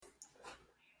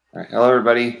All right. Hello,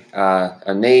 everybody.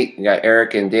 I'm Nate. We got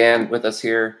Eric and Dan with us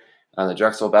here on the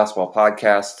Drexel Basketball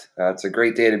Podcast. It's a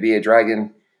great day to be a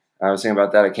Dragon. I was thinking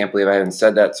about that. I can't believe I haven't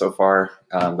said that so far.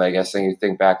 But I guess I need to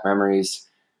think back memories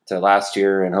to last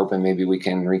year and hoping maybe we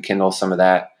can rekindle some of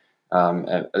that.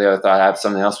 The other thought, I have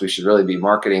something else we should really be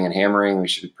marketing and hammering. We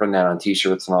should be putting that on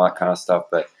T-shirts and all that kind of stuff.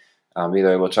 But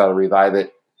either we'll try to revive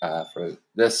it for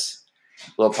this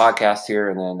little podcast here,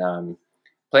 and then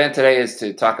plan today is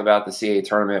to talk about the CA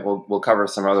tournament. We'll cover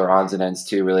some other odds and ends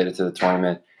too related to the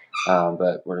tournament,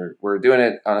 but we're doing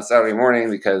it on a Saturday morning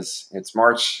because it's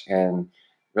March and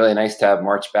really nice to have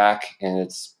March back, and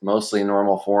it's mostly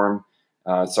normal form.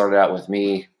 It started out with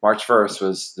me. March 1st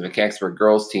was the Mechanicsburg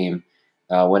girls team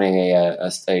winning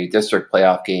a district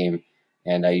playoff game,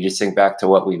 and you just think back to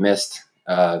what we missed.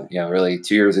 Really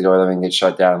 2 years ago, everything get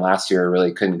shut down. Last year,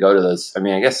 really couldn't go to those. I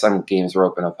mean, I guess some games were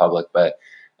open to public, but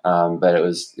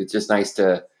it's just nice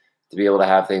to be able to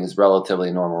have things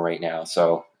relatively normal right now.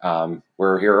 So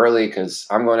we're here early because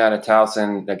I'm going down to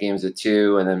Towson. That game's at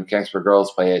 2, and then Mechanicsburg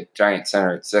girls play at Giant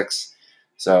Center at 6.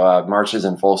 So March is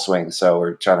in full swing. So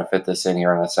we're trying to fit this in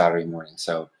here on a Saturday morning.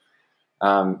 So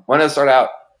wanted to start out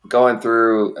going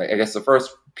through, I guess, the first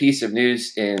piece of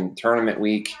news in tournament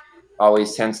week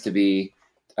always tends to be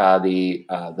the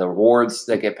awards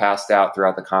that get passed out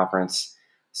throughout the conference.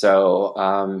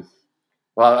 So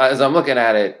well, as I'm looking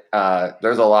at it,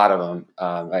 there's a lot of them.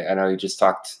 I know you just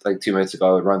talked like 2 minutes ago.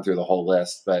 I would run through the whole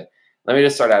list, but let me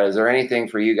just start out. Is there anything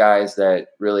for you guys that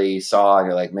really saw and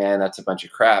you're like, man, that's a bunch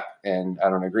of crap, and I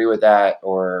don't agree with that,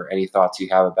 or any thoughts you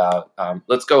have about?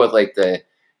 Let's go with like the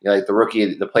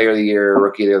rookie, the player of the year,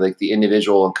 rookie of the year, like the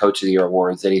individual and coach of the year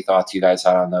awards. Any thoughts you guys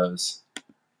had on those?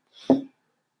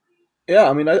 Yeah,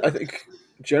 I mean, I think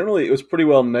generally it was pretty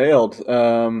well nailed.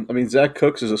 I mean, Zach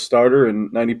Cooks is a starter in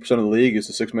 90% of the league. He's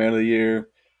the sixth man of the year.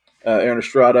 Aaron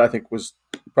Estrada, I think, was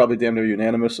probably damn near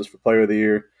unanimous as for player of the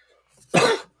year.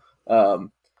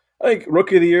 um, I think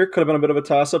rookie of the year could have been a bit of a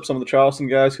toss up. Some of the Charleston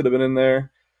guys could have been in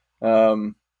there.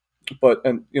 Um,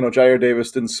 Jair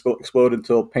Davis didn't explode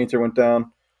until Painter went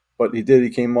down, but he did. He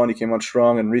came on. He came on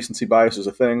strong, and recency bias is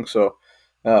a thing. So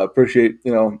appreciate.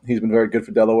 He's been very good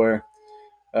for Delaware.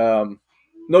 Um,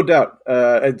 no doubt.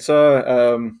 I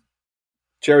saw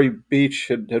Jerry Beach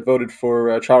had voted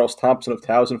for Charles Thompson of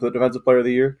Towson for the Defensive Player of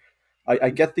the Year. I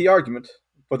get the argument,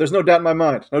 but there's no doubt in my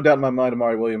mind. No doubt in my mind,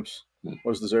 Amari Williams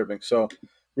was deserving. So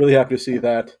really happy to see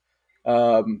that.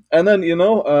 And then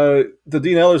the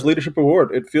Dean Ellers Leadership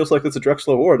Award. It feels like it's a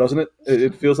Drexel Award, doesn't it?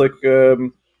 It feels like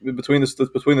between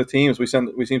the teams, we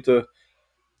seem to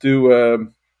do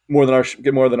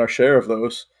get more than our share of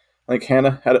those. I think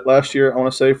Hannah had it last year. I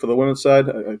want to say for the women's side.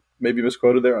 I maybe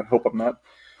misquoted there. I hope I'm not.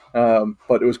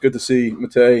 But it was good to see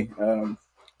Matei.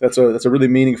 That's a really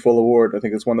meaningful award. I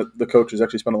think it's one that the coaches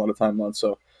actually spent a lot of time on.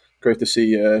 So great to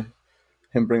see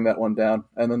him bring that one down.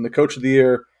 And then the coach of the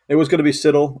year, it was going to be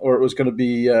Siddle or it was going to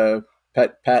be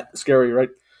Pat Scary, right?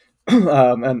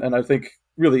 And I think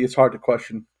really it's hard to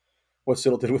question what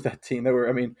Siddle did with that team.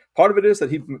 I mean, part of it is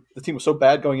that the team was so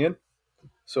bad going in.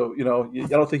 So I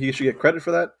don't think he should get credit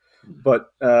for that. But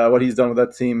what he's done with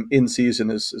that team in season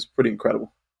is pretty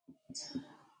incredible.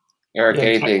 Eric, Yeah,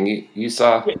 anything you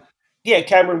saw? yeah.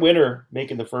 Cameron Winter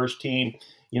making the first team.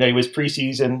 He was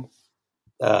preseason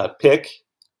pick,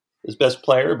 his best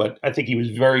player, but I think he was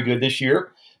very good this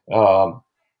year. But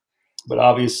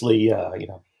obviously,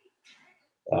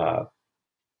 from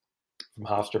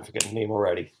Hofstra, forgetting the name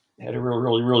already, had a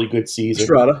really, really good season.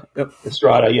 Estrada, yep.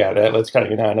 Estrada, yeah, that was kind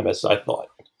of unanimous, I thought.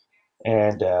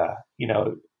 And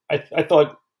I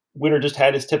thought Winter just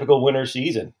had his typical winter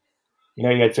season. He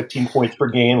had 15 points per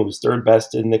game. It was third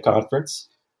best in the conference.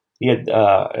 He had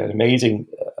an amazing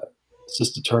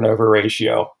assist to turnover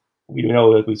ratio. We know,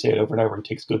 like we say it over and over, he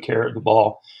takes good care of the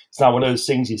ball. It's not one of those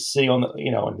things you see on the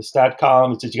in the stat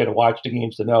column. It's just you got to watch the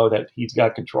games to know that he's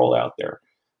got control out there.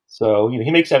 So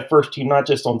he makes that first team not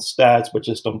just on stats but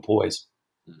just on poise.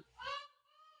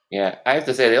 Yeah, I have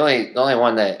to say the only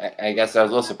one that I guess I was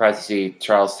a little surprised to see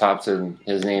Charles Thompson,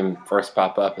 his name first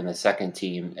pop up in the second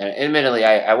team. And admittedly,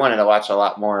 I wanted to watch a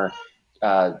lot more,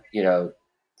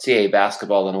 CA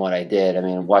basketball than what I did. I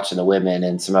mean, watching the women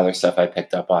and some other stuff I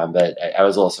picked up on, but I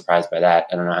was a little surprised by that.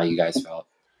 I don't know how you guys felt.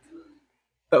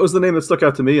 That was the name that stuck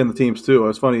out to me in the teams too. It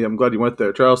was funny. I'm glad you went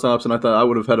there. Charles Thompson. I thought I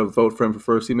would have had a vote for him for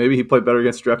first team. Maybe he played better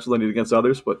against Drexel than he did against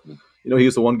others, but he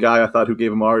was the one guy I thought who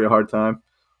gave Amari a hard time.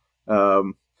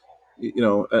 Um,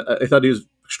 I thought he was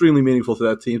extremely meaningful to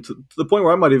that team to the point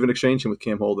where I might even exchange him with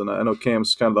Cam Holden. I know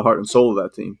Cam's kind of the heart and soul of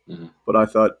that team, but I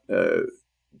thought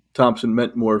Thompson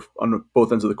meant more on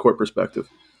both ends of the court perspective.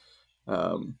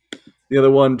 The other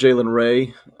one, Jalen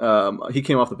Ray, he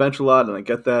came off the bench a lot, and I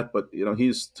get that, but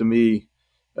he's to me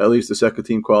at least a second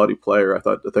team quality player. I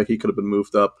think he could have been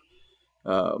moved up.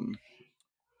 Um,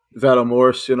 Vado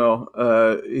Morris,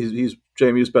 he's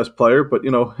JMU's best player, but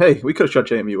hey, we could have shut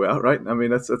JMU out, right? I mean,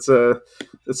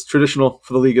 that's traditional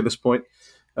for the league at this point.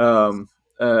 I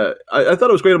thought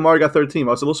it was great. Amari got third team.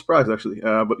 I was a little surprised actually,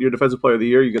 but you're defensive player of the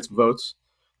year. You get some votes.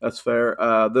 That's fair.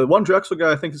 The one Drexel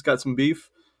guy I think has got some beef,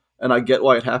 and I get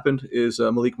why it happened. Is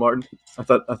Malik Martin? I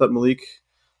thought Malik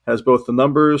has both the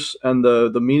numbers and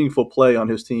the meaningful play on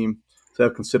his team to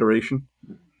have consideration.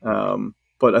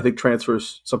 But I think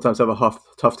transfers sometimes have a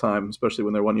tough time, especially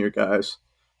when they're 1 year guys,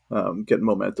 getting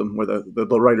momentum where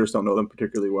the writers don't know them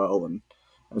particularly well, and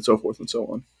so forth and so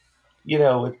on.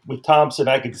 With Thompson,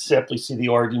 I could simply see the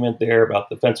argument there about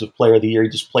defensive player of the year. He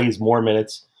just plays more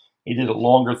minutes. He did it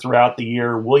longer throughout the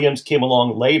year. Williams came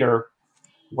along later.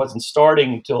 He wasn't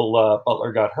starting until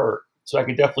Butler got hurt. So I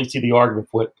could definitely see the argument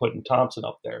for putting Thompson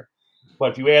up there.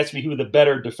 But if you ask me who the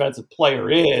better defensive player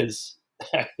is,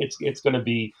 it's going to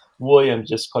be Williams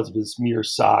just because of his mere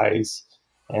size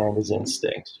and his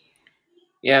instinct.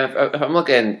 Yeah, if I'm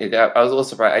looking, I was a little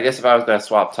surprised. I guess if I was going to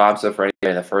swap Thompson for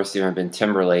anybody, the first team had been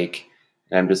Timberlake,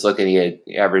 and I'm just looking,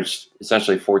 he averaged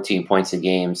essentially 14 points a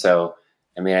game. So,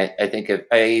 I mean, I think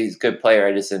he's a good player.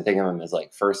 I just didn't think of him as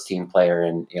like first team player.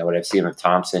 And what I've seen of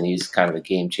Thompson, he's kind of a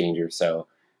game changer. So,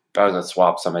 if I was going to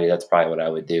swap somebody, that's probably what I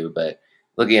would do. But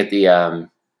looking at the,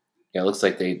 it looks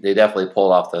like they definitely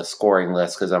pulled off the scoring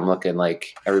list because I'm looking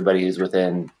like everybody who's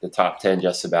within the top 10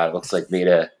 just about. It looks like made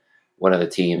one of the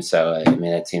teams. So, I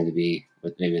mean, that seemed to be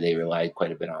what maybe they relied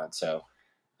quite a bit on. So,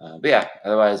 but yeah,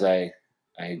 otherwise I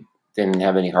didn't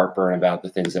have any heartburn about the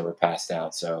things that were passed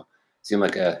out. So it seemed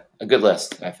like a good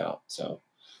list, I felt. So,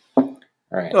 all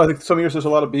right. No, I think some years there's a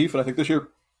lot of beef, and I think this year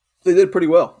they did pretty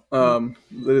well.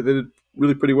 They did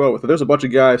really pretty well with it. There's a bunch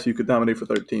of guys who could nominate for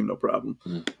third team, no problem.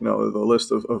 The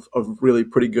list of really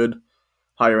pretty good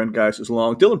higher end guys is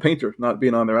long. Dylan Painter not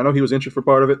being on there. I know he was injured for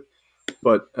part of it,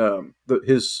 but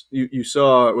you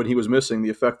saw when he was missing the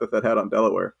effect that had on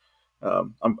Delaware.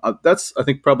 That's I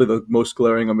think probably the most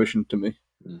glaring omission to me.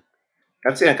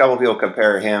 I've seen a couple of people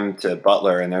compare him to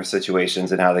Butler in their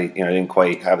situations and how they didn't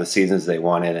quite have the seasons they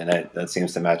wanted, and that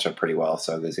seems to match up pretty well.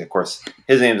 So, of course,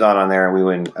 his name's not on there,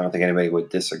 and I don't think anybody would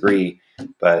disagree.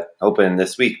 But hoping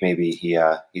this week maybe he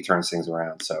turns things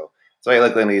around. So I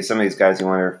look at some of these guys. You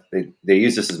wonder if they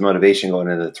use this as motivation going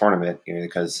into the tournament,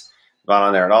 because not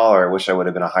on there at all, or I wish I would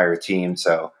have been a higher team.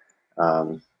 So,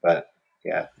 but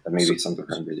yeah, that may be something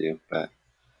for him to do. But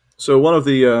so one of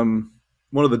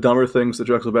the dumber things that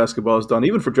Drexel basketball has done,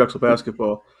 even for Drexel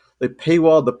basketball, they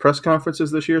paywalled the press conferences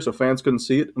this year, so fans couldn't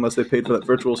see it unless they paid for that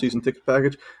virtual season ticket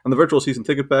package. And the virtual season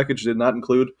ticket package did not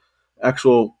include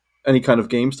any kind of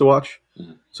games to watch.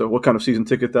 Mm-hmm. So what kind of season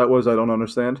ticket that was, I don't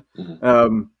understand.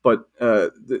 Mm-hmm. But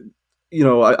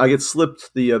I get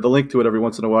slipped the link to it every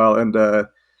once in a while, and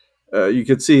you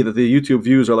can see that the YouTube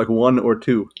views are like 1 or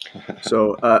 2.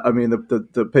 So I mean,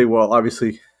 the paywall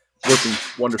obviously working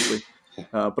wonderfully.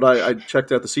 But I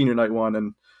checked out the senior night one,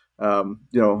 and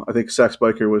I think Sax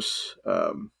Biker was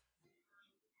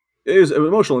it was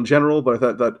emotional in general, but I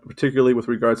thought that particularly with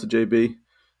regards to JB,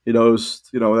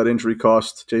 that injury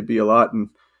cost JB a lot,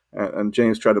 and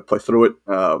James tried to play through it,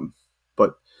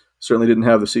 but certainly didn't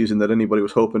have the season that anybody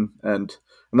was hoping, and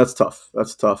that's tough.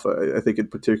 That's tough. I think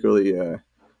it particularly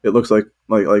it looks like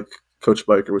Coach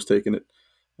Biker was taking it,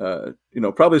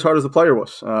 probably as hard as the player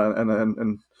was,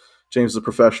 and James is a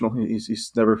professional.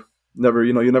 He's never,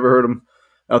 you never heard him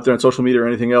out there on social media or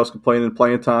anything else complaining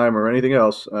playing time or anything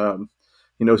else.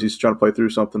 He knows he's trying to play through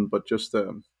something, but just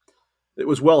it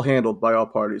was well handled by all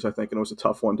parties, I think, and it was a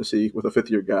tough one to see with a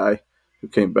fifth-year guy who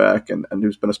came back and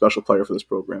who's been a special player for this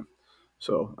program.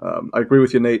 So I agree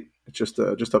with you, Nate. It's just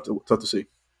tough to see.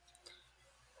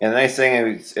 And the nice thing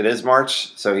is it is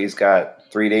March, so he's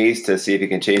got 3 days to see if he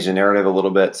can change the narrative a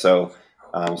little bit. So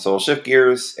we'll shift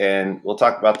gears and we'll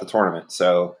talk about the tournament.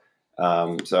 So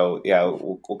yeah,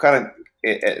 we'll kind of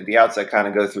at the outset kind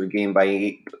of go through game by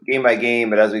game.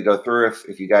 But as we go through,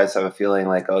 if you guys have a feeling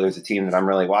like, oh, there's a team that I'm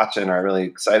really watching or I'm really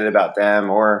excited about them,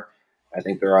 or I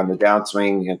think they're on the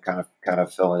downswing, kind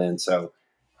of fill it in. So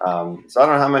I don't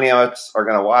know how many of us are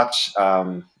going to watch,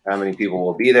 how many people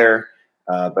will be there.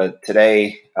 But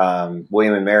today,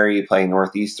 William and Mary playing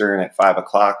Northeastern at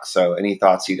 5:00. So any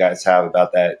thoughts you guys have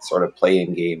about that sort of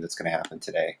play-in game that's going to happen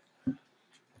today?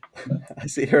 I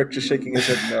see Eric just shaking his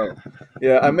head no.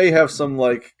 Yeah, I may have some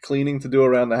cleaning to do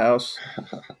around the house.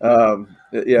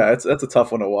 Yeah, that's a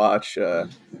tough one to watch.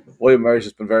 William Mary's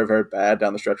just been very, very bad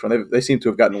down the stretch. They seem to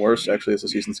have gotten worse, actually, as the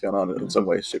season's gone on in some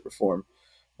way, shape, or form.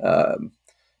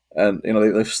 And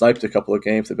they've sniped a couple of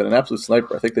games. They've been an absolute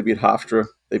sniper. I think they beat Hofstra.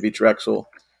 They beat Drexel.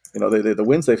 The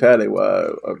wins they've had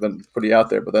have been pretty out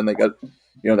there. But then they got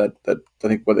that I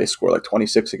think where they score like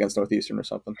 26 against Northeastern or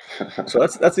something. So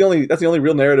that's the only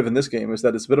real narrative in this game is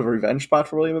that it's a bit of a revenge spot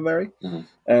for William and Mary. Mm-hmm.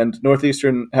 And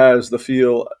Northeastern has the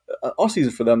feel all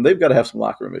season for them. They've got to have some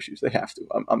locker room issues. They have to.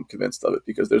 I'm convinced of it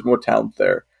because there's more talent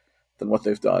there than what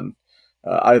they've done.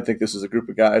 I think this is a group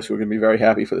of guys who are going to be very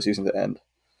happy for the season to end.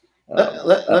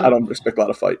 I don't expect a lot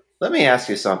of fight. Let me ask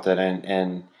you something,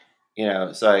 and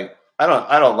so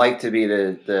I don't like to be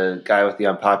the guy with the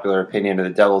unpopular opinion or the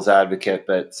devil's advocate,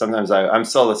 but sometimes I'm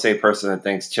still the same person that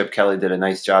thinks Chip Kelly did a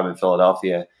nice job in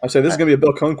Philadelphia. I say this is going to be a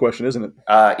Bill Cohn question, isn't it?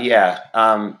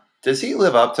 Yeah. Does he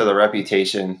live up to the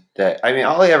reputation that? I mean,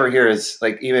 all I ever hear is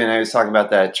even I was talking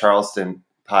about that Charleston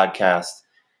podcast,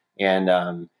 and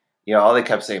all they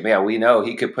kept saying, "Man, we know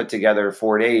he could put together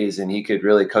 4 days and he could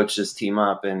really coach this team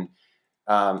up." And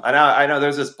I know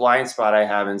there's this blind spot I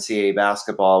have in CAA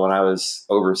basketball when I was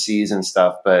overseas and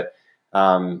stuff, but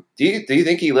do you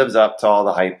think he lives up to all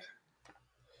the hype?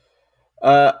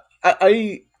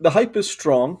 The hype is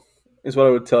strong, is what I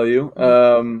would tell you.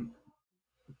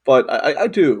 But I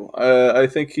do. I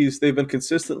think they've been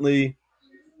consistently.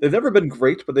 They've never been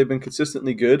great, but they've been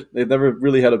consistently good. They've never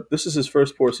really had this is his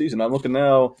first poor season. I'm looking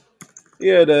now.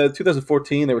 Yeah,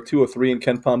 2014 they were 203 in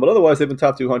KenPom, but otherwise they've been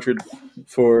top 200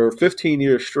 for 15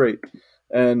 years straight.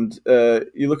 And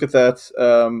you look at that,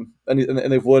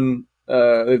 and they've won.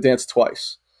 They've danced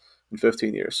twice in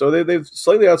 15 years, so they've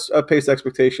slightly outpaced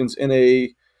expectations in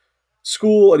a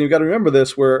school. And you've got to remember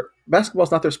this: where basketball's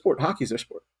not their sport, hockey's their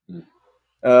sport.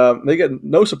 They get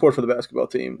no support for the basketball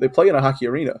team. They play in a hockey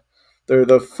arena. They're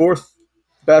the fourth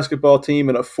basketball team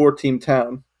in a 4-team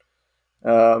town. They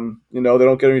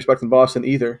don't get any respect in Boston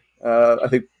either. I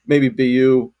think maybe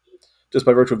BU, just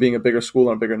by virtue of being a bigger school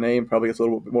and a bigger name, probably gets a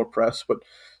little bit more press. But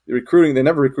the recruiting, they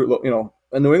never recruit.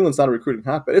 And New England's not a recruiting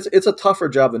hotbed. It's a tougher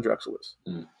job than Drexel is.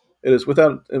 It is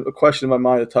without a question in my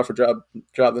mind a tougher job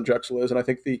than Drexel is. And I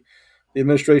think the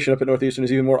administration up at Northeastern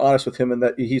is even more honest with him in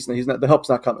that he's not, the help's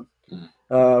not coming.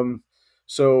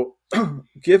 So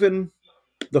given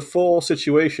the full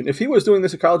situation, if he was doing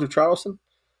this at College of Charleston,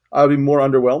 I would be more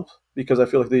underwhelmed because I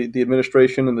feel like the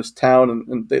administration in this town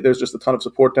and there's just a ton of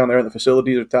support down there, and the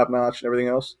facilities are top notch and everything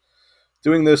else.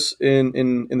 Doing this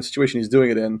in the situation he's doing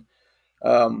it in,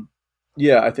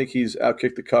 I think he's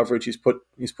outkicked the coverage. He's put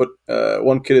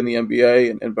one kid in the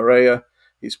NBA and Barea.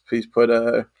 He's put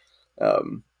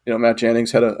Matt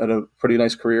Jennings had a pretty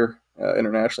nice career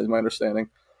internationally, is my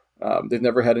understanding. They've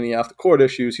never had any off the court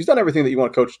issues. He's done everything that you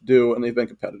want a coach to do, and they've been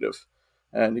competitive.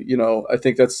 And I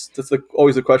think that's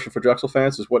always the question for Drexel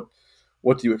fans is what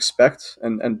do you expect?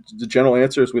 And the general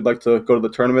answer is we'd like to go to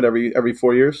the tournament every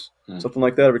 4 years, something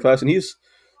like that, every class. And he's,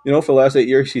 for the last 8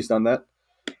 years he's done that.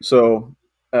 So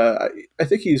I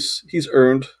think he's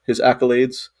earned his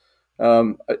accolades.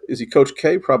 Is he Coach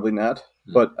K? Probably not.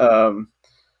 But I'll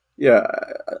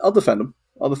defend him.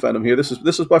 Here. This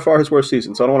is by far his worst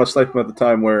season, so I don't want to snipe him at the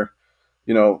time where,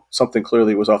 something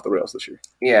clearly was off the rails this year.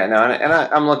 Yeah, no, and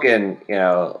I'm looking, 2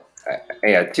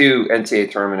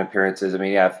 NCAA tournament appearances. I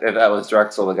mean, if that was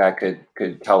Drexel, the guy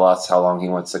could tell us how long he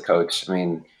wants to coach. I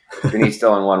mean, Denise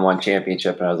Dillon won 1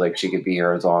 championship, and I was like, she could be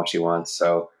here as long as she wants.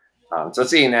 So,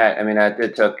 seeing that, I mean, that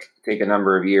did take a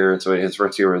number of years. So his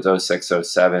first year was 06,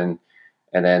 07,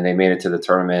 and then they made it to the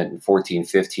tournament in 14,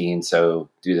 15. So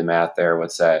do the math there.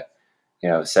 What's that?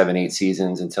 7, 8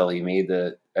 seasons until he made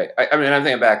the. I mean, I'm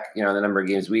thinking back, the number of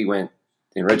games we went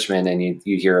in Richmond, and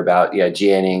you hear about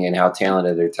Janning and how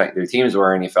talented their teams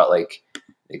were, and you felt like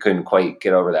they couldn't quite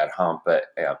get over that hump. But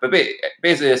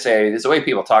basically, to say it's the way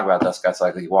people talk about this guy's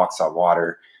like he walks on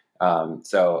water.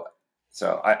 So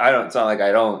I don't sound like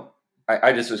I don't.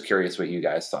 I just was curious what you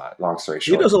guys thought. Long story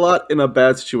short, he does a lot in a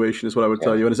bad situation, is what I would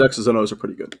tell you, and his X's and O's are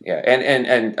pretty good. Yeah,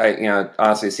 and I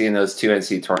honestly seeing those 2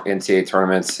 NCAA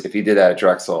tournaments, if he did that at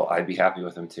Drexel, I'd be happy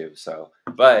with him too. So,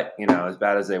 but as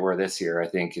bad as they were this year, I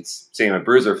think it's same with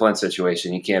Bruiser Flint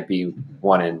situation. You can't be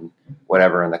 1 in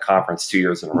whatever in the conference 2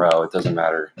 years in a row. It doesn't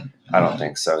matter. I don't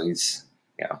think so. He's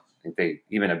I think they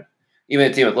even a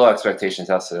team with low expectations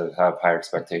has to have higher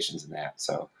expectations than that.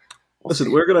 So, listen,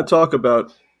 we're going to talk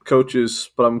about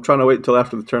coaches, but I'm trying to wait until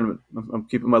after the tournament. I'm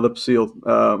keeping my lips sealed.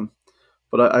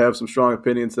 But I have some strong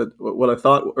opinions that what I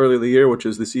thought earlier in the year, which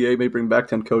is the CAA may bring back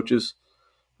 10 coaches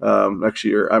next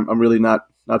year. I'm really not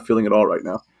feeling it all right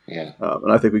now. Yeah.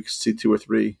 And I think we could see 2 or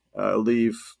 3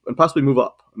 leave and possibly move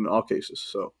up in all cases.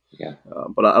 So yeah.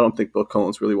 But I don't think Bill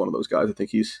Cullen's really one of those guys. I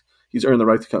think he's earned the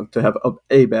right to have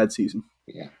a bad season.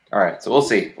 Yeah. All right. So we'll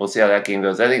see. We'll see how that game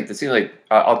goes. I think it seems like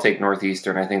I'll take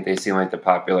Northeastern. I think they seem like the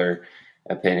popular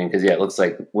opinion, because it looks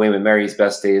like William & Mary's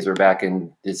best days were back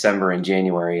in December and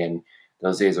January, and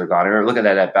those days are gone. I remember looking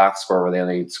at that box score where they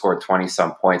only scored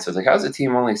 20-some points. I was like, how's the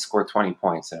team only score 20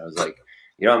 points? And I was like,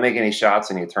 you don't make any shots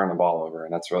and you turn the ball over,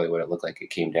 and that's really what it looked like it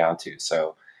came down to.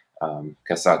 So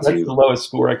guess not That's too. the lowest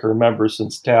score I can remember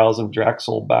since Towles and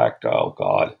Drexel back, oh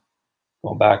God,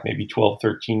 going back maybe 12,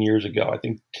 13 years ago. I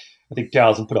think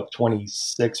Towson put up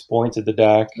 26 points at the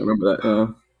DAC. I remember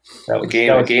that. That A was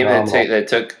game phenomenal. that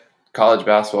took college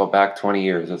basketball back 20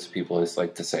 years. That's what people just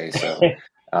like to say. So,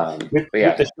 with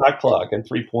the shot clock and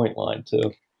 3-point line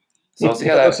too. So we'll see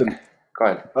how that. Listen, go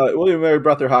ahead. William & Mary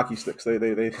brought their hockey sticks.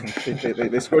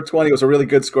 They scored 20. It was a really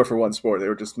good score for one sport. They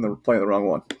were just playing the wrong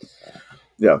one.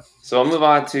 Yeah. So we'll move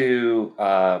on to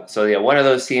one of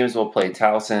those teams will play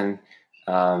Towson.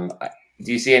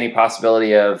 Do you see any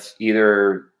possibility of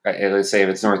either, let's say if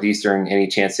it's Northeastern, any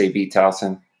chance they beat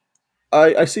Towson?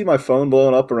 I see my phone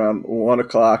blowing up around 1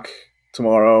 o'clock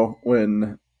tomorrow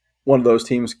when one of those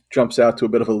teams jumps out to a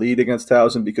bit of a lead against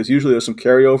Towson, because usually there's some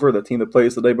carryover. The team that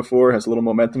plays the day before has a little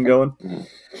momentum going,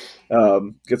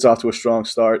 gets off to a strong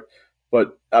start.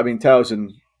 But, I mean, Towson,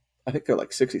 I think they're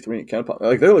like 63 in KenPom.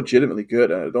 Like, they're legitimately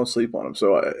good, and don't sleep on them.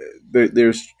 So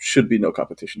there should be no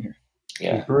competition here.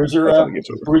 Yeah. Bruiser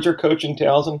coaching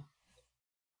Towson?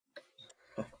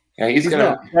 Yeah,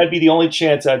 that'd be the only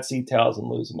chance I'd see Towson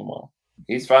losing tomorrow.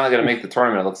 He's finally going to make the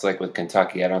tournament, it looks like, with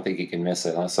Kentucky. I don't think he can miss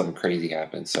it unless something crazy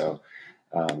happens. So,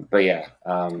 and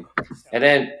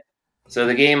then, so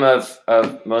the game of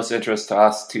most interest to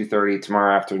us, 2:30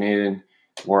 tomorrow afternoon,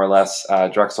 more or less,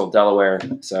 Drexel, Delaware.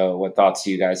 So what thoughts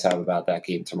do you guys have about that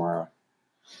game tomorrow?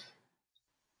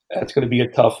 That's going to be a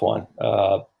tough one.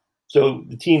 So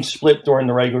the team split during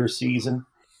the regular season.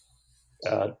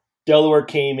 Delaware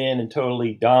came in and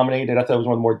totally dominated. I thought it was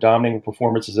one of the more dominating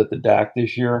performances at the DAC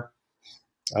this year.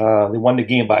 They won the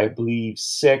game by, I believe,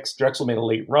 6. Drexel made a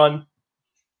late run,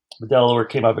 but Delaware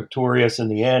came out victorious in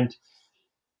the end.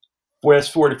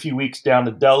 Fast forward a few weeks down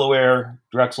to Delaware.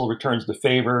 Drexel returns the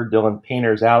favor. Dylan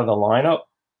Painter's out of the lineup,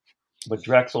 but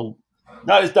Drexel,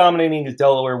 not as dominating as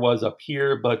Delaware was up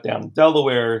here, but down in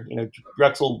Delaware,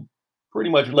 Drexel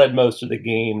pretty much led most of the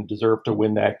game, deserved to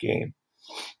win that game.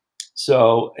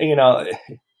 So,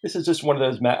 this is just one of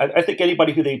those I think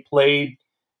anybody who they played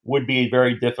would be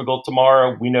very difficult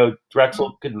tomorrow. We know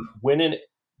Drexel can win and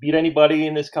beat anybody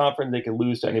in this conference. They can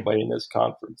lose to anybody in this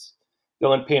conference.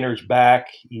 Dylan Painter's back.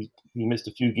 He missed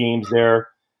a few games there.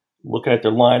 Looking at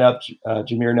their lineup,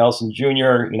 Jameer Nelson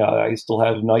Jr., I still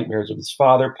have nightmares of his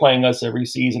father playing us every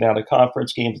season out of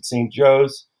conference games at St.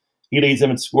 Joe's. He leads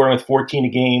them in scoring with 14 a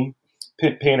game.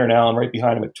 Painter and Allen right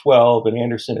behind him at 12, and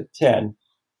Anderson at 10.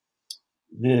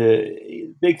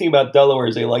 The big thing about Delaware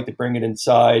is they like to bring it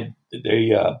inside.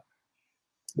 The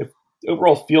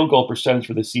overall field goal percentage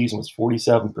for the season was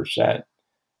 47%.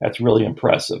 That's really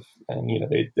impressive, and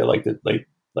they like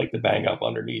to bang up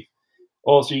underneath.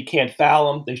 Also, you can't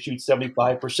foul them. They shoot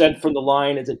 75% from the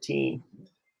line as a team.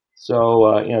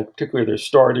 So, particularly their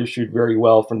starters shoot very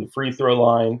well from the free throw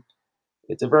line.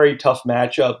 It's a very tough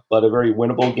matchup, but a very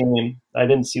winnable game. I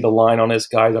didn't see the line on this,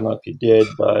 guys. I don't know if you did,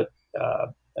 but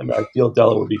I feel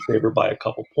Delaware would be favored by a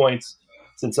couple points.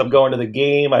 Since I'm going to the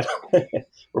game,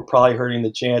 we're probably hurting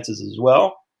the chances as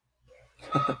well.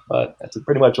 But that's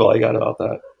pretty much all I got about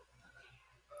that.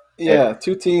 Yeah,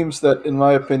 two teams that, in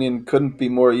my opinion, couldn't be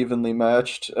more evenly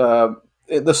matched. The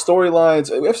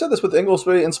storylines, I've said this with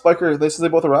Inglesby and Spiker, they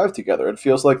both arrived together. It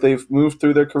feels like they've moved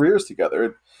through their careers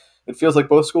together. It feels like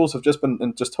both schools have just been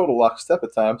in just total lockstep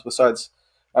at times, besides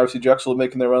obviously Drexel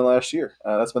making their run last year.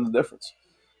 That's been the difference.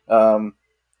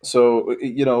 So,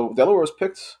 Delaware was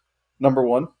picked number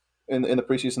 1 in the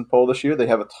preseason poll this year. They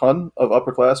have a ton of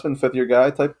upperclassmen, fifth-year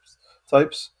guy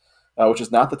types, which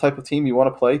is not the type of team you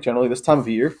want to play generally this time of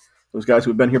year. Those guys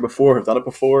who have been here before have done it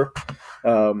before.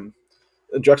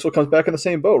 Drexel comes back in the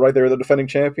same boat, right? They were the defending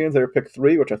champions. They were picked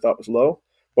 3, which I thought was low.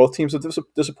 Both teams have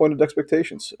disappointed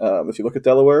expectations. If you look at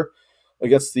Delaware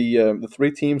against the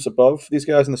 3 teams above these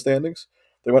guys in the standings,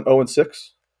 they went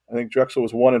 0-6. I think Drexel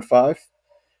was 1-5.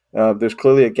 There's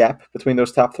clearly a gap between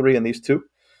those top 3 and these 2.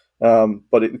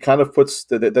 But it kind of puts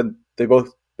then they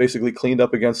both basically cleaned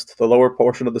up against the lower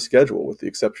portion of the schedule, with the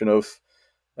exception of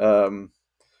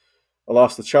a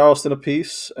loss to Charleston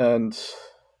apiece, and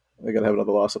they got to have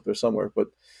another loss up there somewhere. But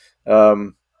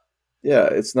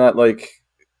it's not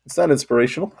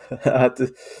inspirational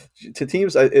to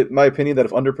teams. In my opinion, that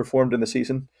have underperformed in the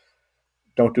season,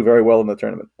 don't do very well in the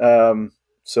tournament.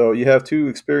 So you have 2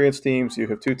 experienced teams. You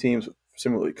have 2 teams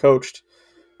similarly coached.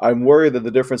 I'm worried that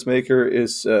the difference maker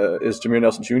is Jameer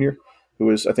Nelson Jr., who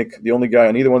is, I think, the only guy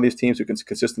on either one of these teams who can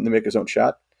consistently make his own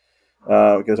shot.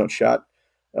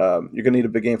 You're going to need a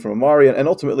big game from Amari, and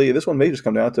ultimately, this one may just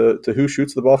come down to who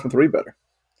shoots the ball from three better.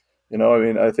 I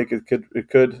mean, I think it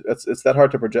could. It's that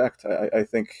hard to project. I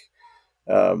think,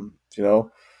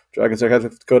 Dragons are going to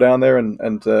have to go down there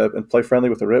and play friendly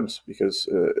with the Ribs because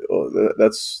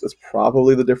that's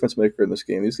probably the difference maker in this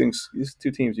game. These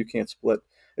two teams, you can't split.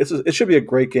 It should be a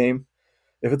great game.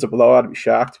 If it's a blowout, I'd be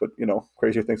shocked, but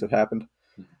crazier things have happened.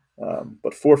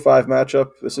 But 4-5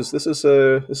 matchup.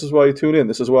 This is why you tune in.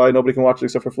 This is why nobody can watch it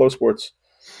except for Flow Sports.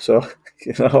 So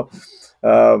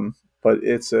but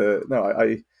it's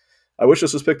no. I wish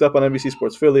this was picked up on NBC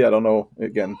Sports Philly. I don't know.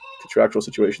 Again, contractual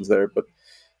situations there, but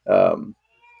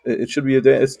it should be a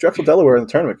day. It's Drexel Delaware in the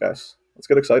tournament, guys. Let's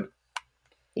get excited.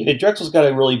 Drexel's got to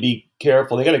really be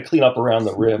careful. They got to clean up around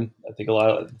the rim. I think a lot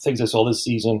of things I saw this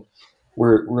season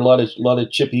were a lot of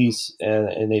chippies,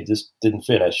 and they just didn't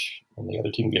finish. And the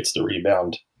other team gets the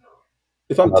rebound.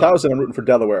 If I'm Towson, I'm rooting for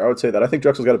Delaware. I would say that. I think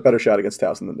Drexel's got a better shot against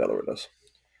Towson than Delaware does.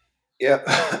 Yeah,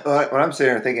 when I'm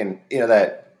sitting here thinking,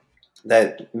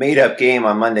 that made-up game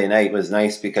on Monday night was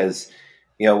nice because,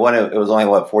 it was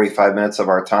only 45 minutes of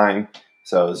our time,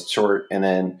 so it was short, and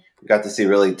then we got to see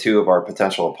really two of our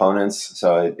potential opponents.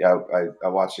 So I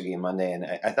watched the game Monday, and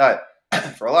I thought,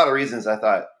 for a lot of reasons,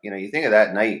 you think of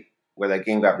that night where that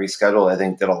game got rescheduled, I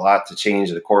think did a lot to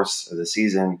change the course of the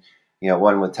season.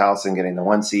 One with Towson getting the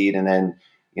 1 seed, and then,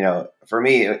 for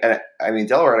me, I mean,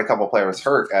 Delaware had a couple players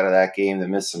hurt out of that game that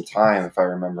missed some time, if I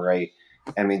remember right.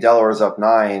 I mean, Delaware's up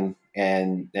 9,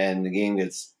 and then the game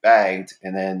gets bagged,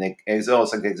 and then it was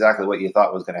almost like exactly what you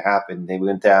thought was going to happen. They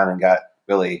went down and got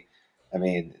really,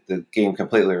 the game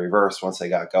completely reversed once they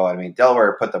got going. I mean,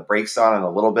 Delaware put the brakes on it a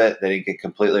little bit. They didn't get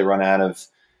completely run out of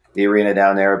the arena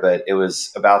down there, but it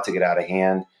was about to get out of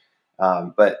hand.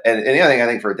 But the other thing I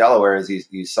think for Delaware is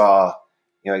you saw,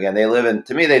 again, they live and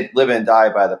die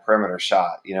by the perimeter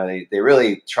shot. They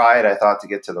really tried, I thought, to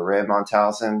get to the rim on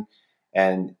Towson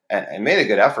and made a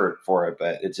good effort for it,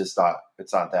 but it's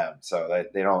not them. So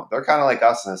they're kind of like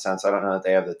us in a sense. I don't know that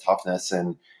they have the toughness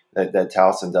and that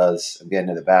Towson does of getting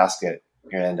to the basket.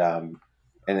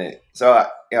 So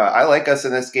I like us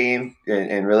in this game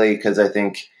and really, because I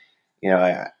think,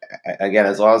 again,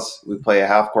 as long as we play a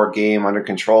half court game under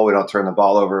control, we don't turn the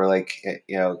ball over and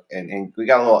we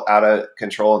got a little out of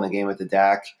control in the game with the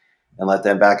DAC and let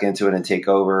them back into it and take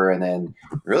over. And then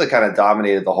really kind of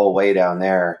dominated the whole way down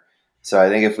there. So I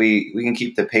think if we can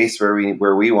keep the pace where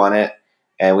we want it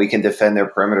and we can defend their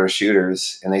perimeter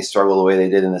shooters and they struggle the way they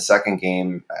did in the second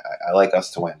game, I like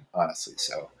us to win, honestly.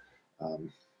 So,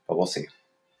 but we'll see.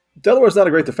 Delaware's not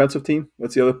a great defensive team.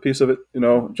 That's the other piece of it.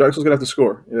 Drexel's gonna have to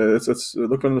score. It's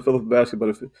looking to fill up the basket, but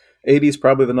if 80 is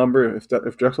probably the number.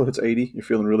 If Drexel hits 80, you're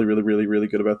feeling really, really, really, really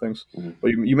good about things. Mm-hmm.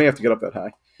 But you may have to get up that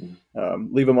high.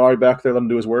 Mm-hmm. Leave Amari back there, let him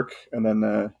do his work, and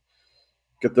then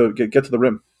get to the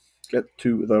rim. Get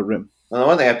to the rim. Well, the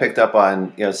one thing I picked up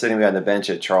on, sitting behind the bench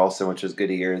at Charleston, which was good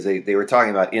to hear, is they were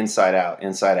talking about inside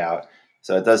out.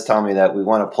 So it does tell me that we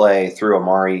want to play through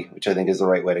Amari, which I think is the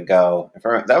right way to go.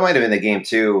 That might have been the game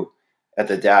too at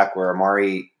the DAC where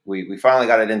Amari, we finally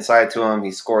got it inside to him.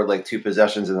 He scored like 2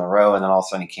 possessions in a row, and then all of a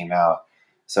sudden he came out.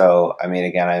 So, I mean,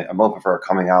 again, I'm hoping for a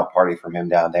coming out party from him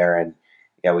down there. And,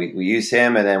 we use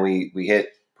him, and then we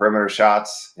hit perimeter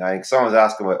shots. I think someone was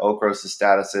asking what Okros'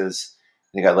 status is.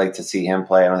 I think I'd like to see him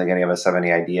play. I don't think any of us have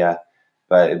any idea.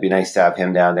 But it'd be nice to have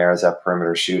him down there as that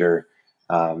perimeter shooter.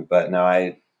 But no,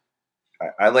 I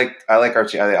like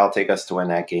Archie. I'll take us to win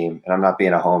that game, and I'm not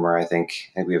being a homer. I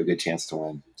think we have a good chance to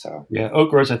win. So yeah,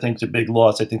 Okros I think is a big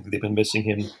loss. I think they've been missing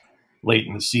him late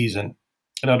in the season,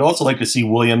 and I'd also like to see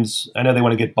Williams. I know they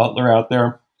want to get Butler out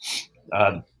there.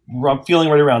 I'm feeling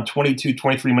right around 22,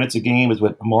 23 minutes a game is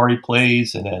what Amari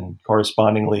plays, and then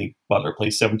correspondingly Butler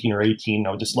plays 17 or 18.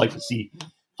 I would just like to see,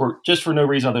 for no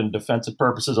reason other than defensive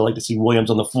purposes, I'd like to see Williams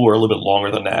on the floor a little bit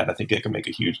longer than that. I think it can make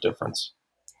a huge difference.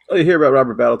 Well, you hear about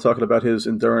Robert Battle talking about his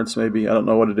endurance. Maybe I don't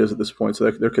know what it is at this point.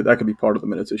 So that could be part of the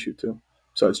minutes issue too.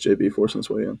 Besides JB forcing his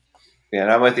way in. Yeah,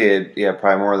 and I'm with you. Yeah,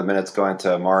 probably more of the minutes going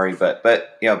to Amari, but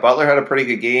Butler had a pretty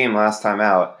good game last time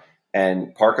out,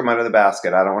 and park him under the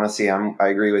basket. I don't want to see him. I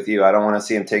agree with you. I don't want to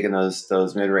see him taking those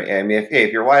mid range. I mean,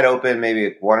 if you're wide open,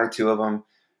 maybe 1 or 2 of them,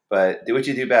 but do what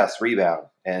you do best: rebound.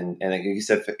 And like you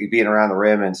said, being around the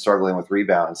rim and struggling with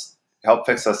rebounds, help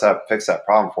fix that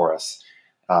problem for us.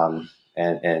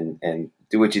 And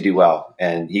do what you do well,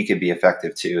 and he could be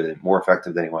effective too, more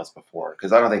effective than he was before.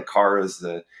 Because I don't think Carr is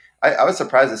I was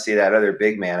surprised to see that other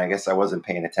big man. I guess I wasn't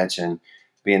paying attention,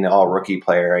 being the all rookie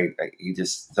player. He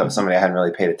just somebody I hadn't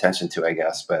really paid attention to, I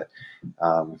guess. But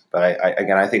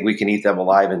I think we can eat them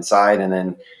alive inside, and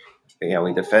then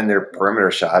we defend their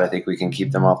perimeter shot, I think we can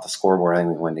keep them off the scoreboard. I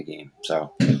think we win the game.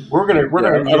 So we're gonna I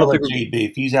don't yell at think JB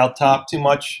if he's out top too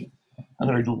much. I'm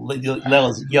gonna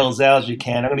yell as loud as you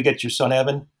can. I'm gonna get your son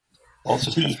Evan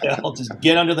also to yell. Just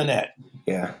get under the net.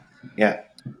 yeah.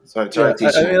 So I try Yeah, to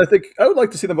teach I him. think I would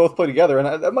like to see them both play together,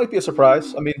 and that might be a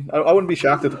surprise. I mean, I wouldn't be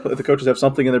shocked if the coaches have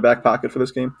something in their back pocket for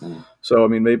this game. Mm. So, I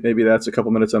mean, maybe that's a couple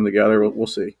minutes of them together. We'll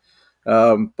see.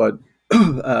 But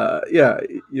yeah,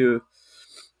 you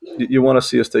want to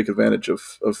see us take advantage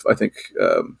of I think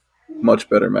much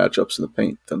better matchups in the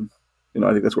paint than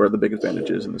I think that's where the big advantage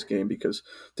is in this game because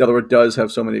Delaware does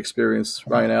have so many experience.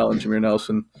 Ryan Allen, Jameer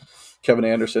Nelson, Kevin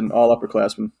Anderson, all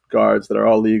upperclassmen guards that are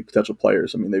all league potential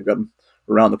players. I mean, they've got them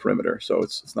around the perimeter, so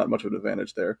it's not much of an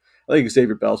advantage there. I think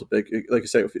Xavier Bell's a big, like you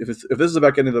say, if this is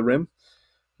about getting to the rim,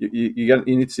 you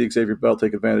need to see Xavier Bell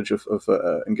take advantage of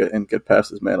and get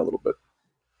past his man a little bit.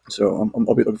 So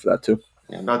I'll be looking for that too.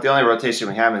 Yeah, about the only rotation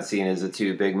we haven't seen is the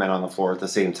two big men on the floor at the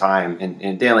same time.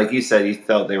 And Dan, like you said, you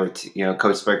felt they were,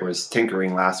 Coach Spiker was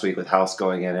tinkering last week with House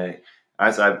going in. And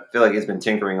I feel like he's been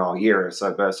tinkering all year.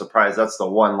 So I'm surprised that's the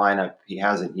one lineup he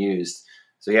hasn't used.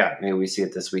 So yeah, maybe we see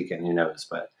it this weekend. Who knows?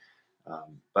 But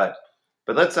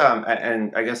let's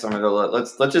and I guess I'm gonna go.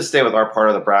 Let's just stay with our part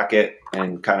of the bracket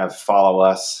and kind of follow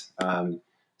us.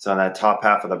 So on that top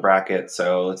half of the bracket.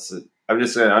 So I'm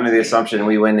just under the assumption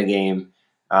we win the game.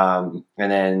 And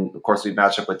then, of course, we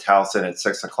match up with Towson at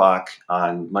 6:00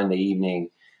 on Monday evening.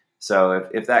 So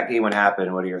if that game would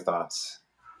happen, what are your thoughts?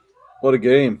 What a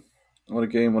game. What a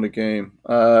game. What a game.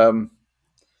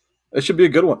 It should be a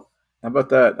good one. How about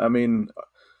that? I mean,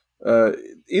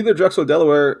 either Drexel or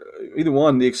Delaware, either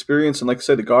one, the experience and, like I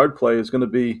said, the guard play is going to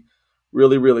be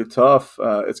really, really tough.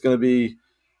 It's going to be,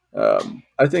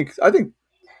 I think,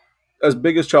 as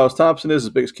big as Charles Thompson is, as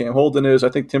big as Cam Holden is, I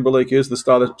think Timberlake is the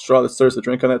straw that stirs the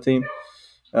drink on that team.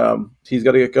 He's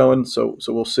got to get going, so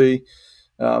we'll see.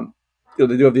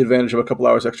 They do have the advantage of a couple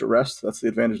hours extra rest. That's the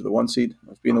advantage of the one seed,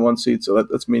 of being the one seed. So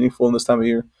that's meaningful in this time of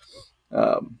year.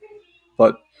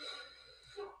 But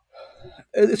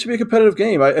it should be a competitive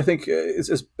game. I think it's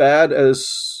as bad as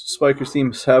Spiker's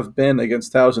teams have been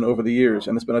against Towson over the years,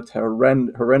 and it's been a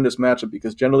horrendous matchup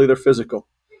because generally they're physical,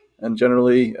 and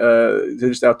generally they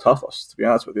just out tough us. To be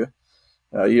honest with you,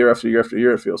 year after year after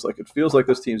year, it feels like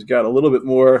this team's got a little bit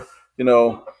more.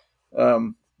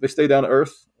 They stay down to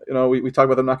earth. We talk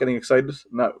about them not getting excited,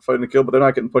 not fighting to kill, but they're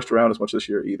not getting pushed around as much this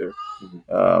year either,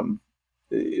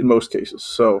 in most cases.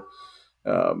 So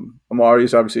Amari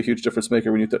is obviously a huge difference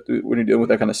maker when you're dealing with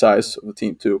that kind of size of the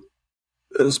team too,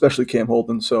 especially Cam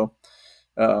Holden. So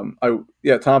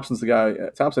Thompson's the guy.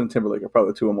 Thompson and Timberlake are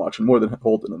probably the two I'm watching more than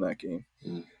Holden in that game.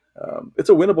 It's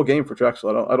a winnable game for Drexel.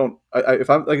 If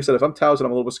I'm Towson,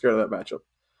 I'm a little bit scared of that matchup.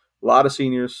 A lot of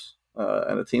seniors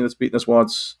and a team that's beaten us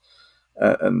once.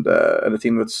 And a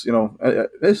team that's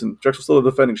listen, Drexel's still the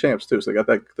defending champs too, so they got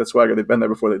that swagger. They've been there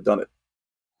before. They've done it.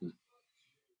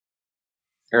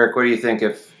 Eric, what do you think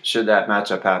should that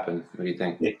matchup happen? What do you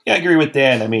think? Yeah, I agree with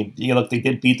Dan. I mean, look, they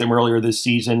did beat them earlier this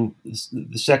season.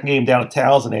 The second game down at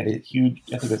Towson, they had a huge,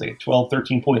 I think it was like a 12,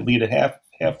 13-point lead at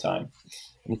halftime.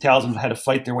 And Towson had to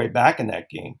fight their way back in that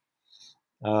game.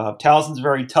 Towson's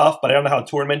very tough, but I don't know how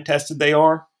tournament tested they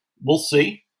are. We'll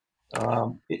see.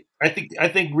 I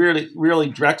think really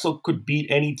Drexel could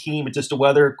beat any team. It's just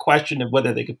a question of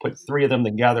whether they could put three of them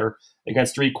together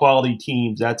against three quality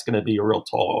teams. That's going to be a real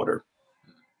tall order.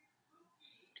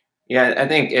 Yeah, I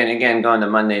think, and again, going to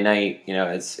Monday night,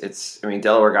 it's. I mean,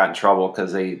 Delaware got in trouble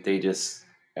because they just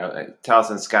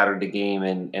Towson scattered the game,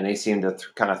 and they seem to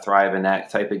kind of thrive in that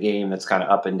type of game that's kind of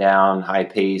up and down, high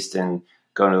paced, and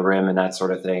going to the rim and that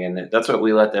sort of thing. And that's what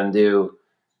we let them do.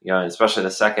 Especially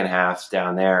the second half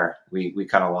down there, we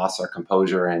kind of lost our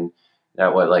composure, and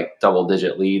that double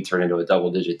digit lead turned into a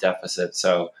double digit deficit.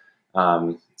 So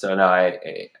no, it's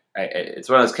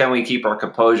one of those. Can we keep our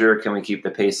composure? Can we keep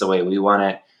the pace the way we want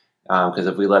it? Because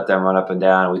if we let them run up and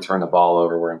down and we turn the ball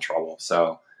over, we're in trouble.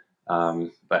 So,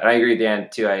 but I agree, Dan,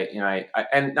 too.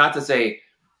 And not to say,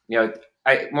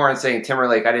 more than saying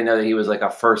Timberlake, I didn't know that he was like a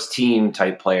first team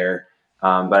type player.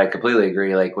 But I completely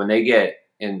agree. Like when they get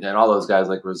and all those guys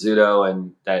like Rizzuto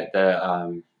and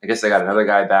I guess they got another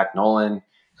guy back, Nolan.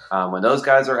 When those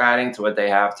guys are adding to what they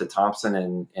have to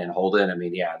Thompson and Holden, I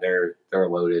mean, yeah, they're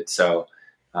loaded. So,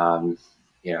 but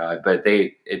I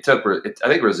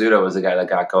think Rizzuto was the guy that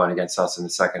got going against us in the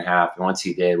second half. And once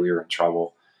he did, we were in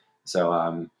trouble.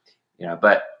 So,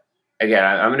 but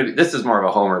again, this is more of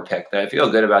a homer pick. I feel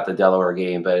good about the Delaware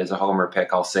game, but as a homer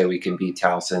pick, I'll say we can beat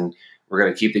Towson. We're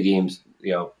going to keep the games,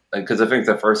 because I think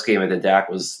the first game at the DAC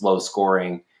was low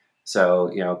scoring.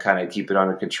 So, kind of keep it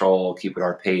under control, keep it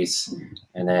our pace.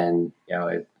 And then,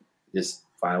 just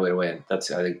find a way to win. I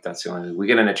think that's the only. We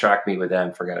get in a track meet with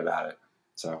them, forget about it.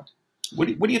 So, what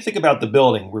do you think about the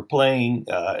building? We're playing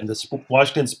in the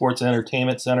Washington Sports and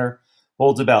Entertainment Center.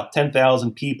 Holds about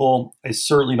 10,000 people. I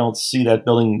certainly don't see that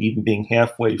building even being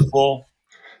halfway full.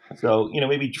 So,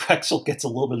 maybe Drexel gets a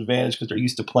little bit of advantage because they're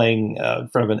used to playing in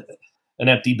front of an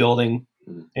empty building.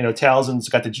 Towson's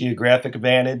got the geographic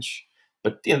advantage,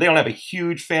 but they don't have a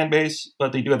huge fan base,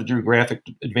 but they do have the geographic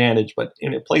advantage. But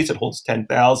in a place that holds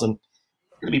 10,000, it's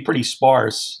going to be pretty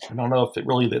sparse. I don't know if it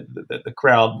really the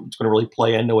crowd is going to really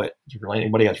play into it. If really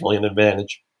anybody has really an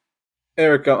advantage.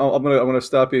 Eric, I'm gonna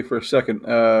stop you for a second.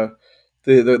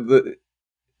 The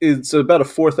it's about a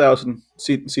 4,000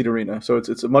 seat arena, so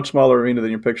it's a much smaller arena than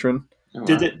you're picturing. oh,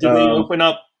 Did wow. they open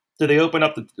up? Did they open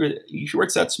up the? You sure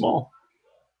it's that small?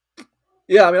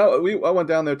 Yeah, I mean, I went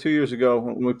down there 2 years ago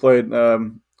when we played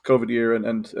COVID year,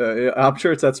 and yeah, I'm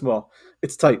sure it's that small.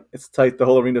 It's tight. It's tight. The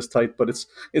whole arena's tight, but it's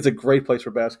a great place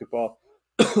for basketball.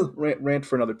 Rant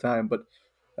for another time, but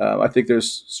I think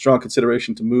there's strong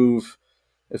consideration to move,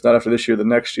 if not after this year, the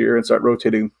next year, and start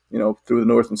rotating, through the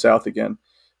north and south again.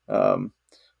 Um,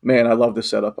 Man, I love the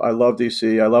setup. I love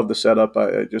DC. I love the setup.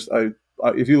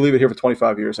 If you leave it here for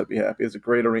 25 years, I'd be happy. It's a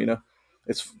great arena.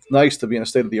 It's nice to be in a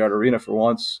state of the art arena for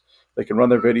once. They can run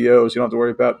their videos. You don't have to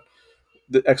worry about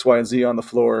the X, Y, and Z on the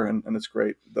floor, and it's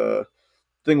great. The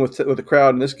thing with the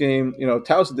crowd in this game,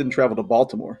 Towson didn't travel to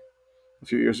Baltimore a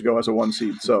few years ago as a 1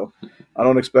 seed, so I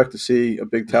don't expect to see a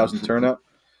big Towson turnout,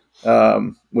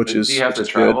 which is Do you have to good.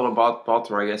 travel to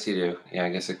Baltimore? I guess you do. Yeah, I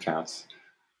guess it counts.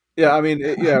 Yeah, I mean,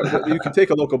 you could take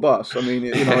a local bus. I mean,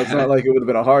 it's not like it would have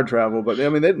been a hard travel, but I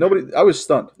mean, nobody. I was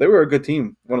stunned. They were a good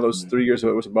team. One of those 3 years it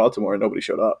was in Baltimore, and nobody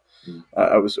showed up.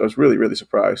 I was really really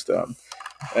surprised, and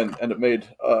it made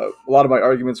a lot of my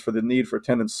arguments for the need for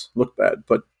attendance look bad.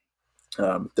 But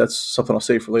that's something I'll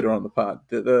save for later on in the pod.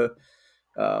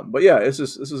 But yeah, this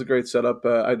is a great setup.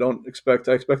 I expect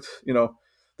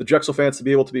the Drexel fans to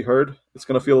be able to be heard. It's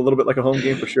going to feel a little bit like a home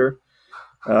game for sure.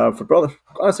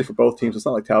 Honestly, for both teams, it's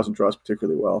not like Towson draws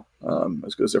particularly well.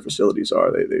 As good as their facilities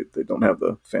are, they don't have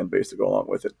the fan base to go along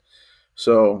with it.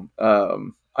 So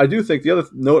I do think the other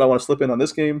note I want to slip in on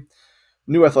this game: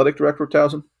 new athletic director of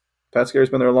Towson, Pat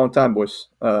Scary's been there a long time, boys.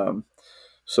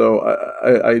 So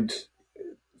I'd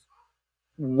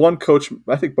one coach.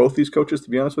 I think both these coaches, to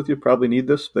be honest with you, probably need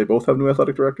this. They both have new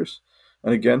athletic directors,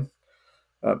 and again,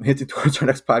 hinting towards our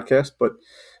next podcast, but.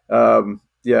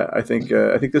 Yeah, I think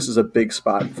this is a big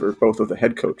spot for both of the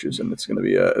head coaches, and it's going to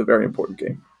be a very important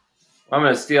game. I'm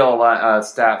going to steal a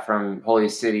stat from Holy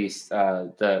City,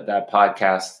 that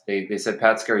podcast. They said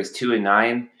Pat Scary's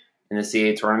 2-9 in the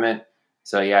CA tournament.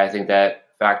 So yeah, I think that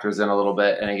factors in a little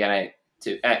bit. And again,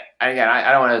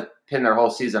 I don't want to pin their whole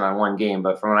season on one game,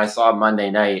 but from when I saw Monday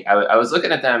night, I was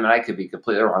looking at them, and I could be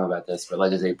completely wrong about this, but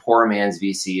like as a poor man's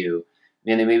VCU,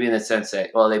 meaning maybe in the sense that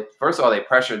first of all they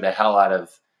pressured the hell out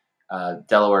of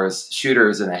Delaware's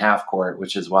shooters in the half court,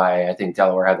 which is why I think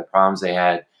Delaware had the problems they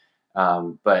had.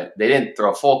 But they didn't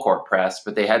throw a full court press,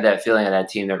 but they had that feeling of that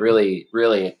team that really,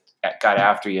 really got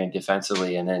after you and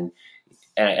defensively. And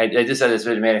I just said this,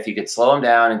 man, if you could slow them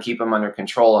down and keep them under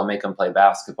control and make them play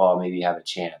basketball, maybe you have a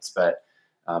chance. But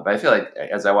I feel like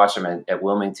as I watched them at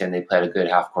Wilmington, they played a good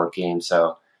half court game.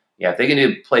 So yeah, if they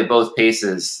can play both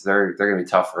paces, they're going to be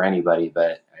tough for anybody.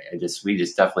 But we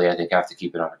just definitely, I think, have to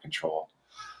keep it under control.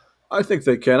 I think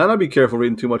they can. And I'd be careful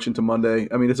reading too much into Monday.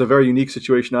 I mean, it's a very unique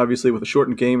situation. Obviously, with a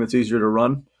shortened game, it's easier to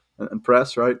run and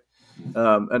press, right?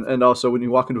 And also, when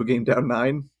you walk into a game down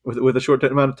 9 with a short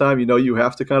amount of time, you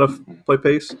have to kind of play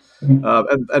pace.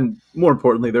 And more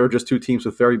importantly, there are just two teams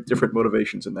with very different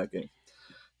motivations in that game.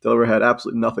 Delaware had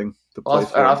absolutely nothing to play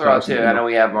for. And I'll throw out too. I know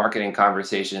we have marketing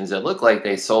conversations. It looked like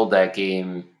they sold that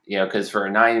game, because for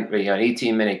an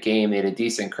 18-minute game, they had a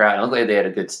decent crowd. It looked like they had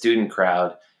a good student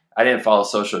crowd. I didn't follow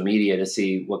social media to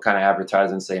see what kind of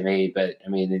advertisements they made, but I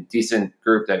mean, a decent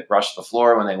group that rushed the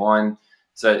floor when they won.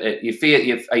 So you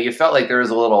felt like there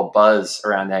was a little buzz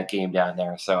around that game down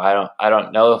there. So I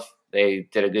don't know if they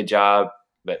did a good job,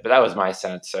 but that was my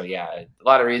sense. So yeah, a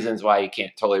lot of reasons why you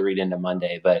can't totally read into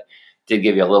Monday, but did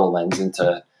give you a little lens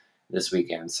into this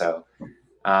weekend. So,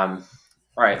 all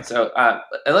right. So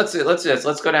let's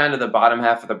go down to the bottom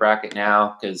half of the bracket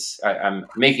now, because I'm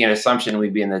making an assumption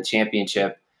we'd be in the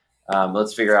championship.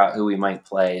 Let's figure out who we might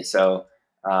play. So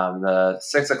the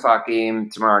 6:00 game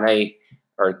tomorrow night.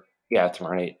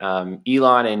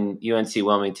 Elon and UNC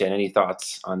Wilmington. Any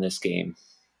thoughts on this game?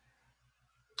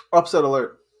 Upset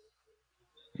alert.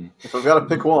 If I've got to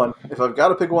pick one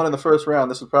in the first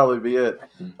round, this would probably be it.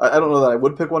 I don't know that I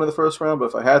would pick one in the first round, but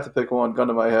if I had to pick one, gun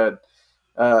to my head,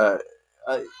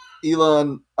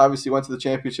 Elon obviously went to the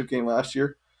championship game last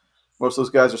year. Most of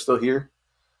those guys are still here.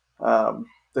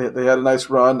 They had a nice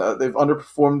run. They've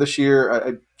underperformed this year.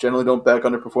 I generally don't back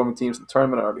underperforming teams in the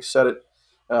tournament. I already said it.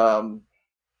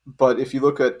 But if you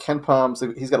look at Ken Palms,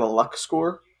 he's got a luck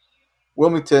score.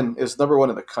 Wilmington is number one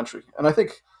in the country. And I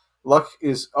think luck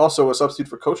is also a substitute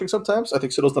for coaching sometimes. I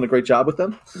think Siddle's done a great job with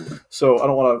them. So I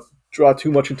don't want to draw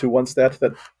too much into one stat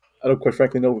that I don't quite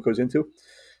frankly know what goes into.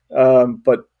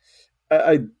 But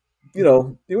the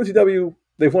UNCW,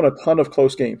 they've won a ton of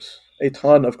close games.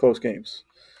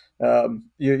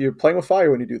 You're playing with fire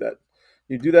when you do that.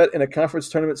 You do that in a conference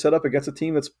tournament setup against a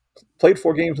team that's played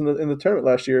 4 games in the tournament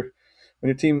last year. When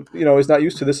your team is not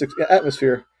used to this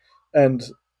atmosphere, and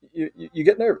you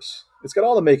get nervous. It's got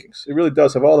all the makings. It really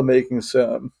does have all the makings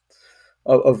of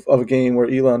a game where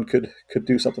Elon could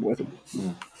do something with it.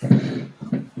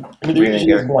 I mean, there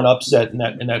usually is one upset in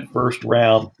that first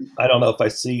round. I don't know if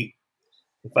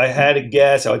I had to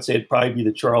guess, I would say it'd probably be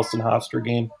the Charleston Hofstra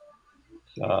game.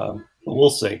 But we'll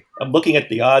see. I'm looking at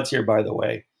the odds here, by the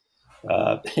way.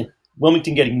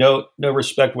 Wilmington getting no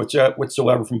respect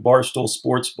whatsoever from Barstool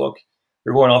Sportsbook.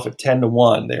 They're going off at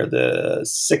 10-1. They're the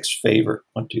sixth favorite.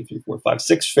 1, 2, 3, 4, 5.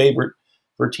 Sixth favorite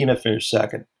for a team that finished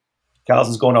second.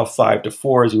 Carlson's going off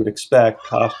 5-4, as you would expect.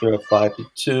 Hofstra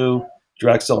 5-2.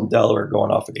 Drexel and Delaware going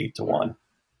off at 8-1. It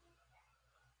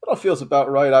all feels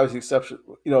about right. Obviously, exception,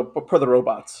 but per the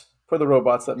robots.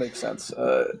 That makes sense.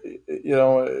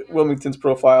 Wilmington's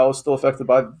profile is still affected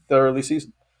by their early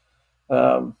season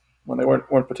when they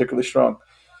weren't particularly strong.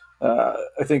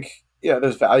 I think,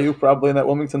 there's value probably in that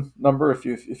Wilmington number if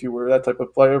you were that type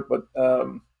of player. But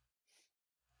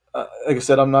like I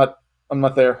said, I'm not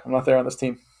there. I'm not there on this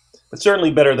team. But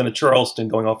certainly better than a Charleston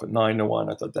going off at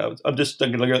 9-1. I thought that was. I'm just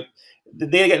thinking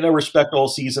they get no respect all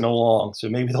season long, so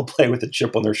maybe they'll play with a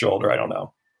chip on their shoulder. I don't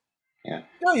know. Yeah,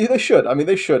 they should. I mean,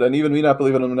 they should, and even me not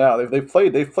believing them now, they've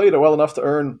played it well enough to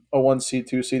earn a 1 seed,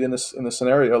 2 seed in this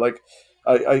scenario. Like,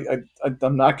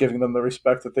 I'm not giving them the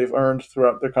respect that they've earned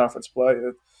throughout their conference play.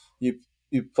 You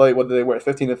play, what did they wear,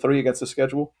 15-3 against the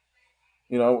schedule?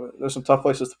 There's some tough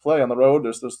places to play on the road.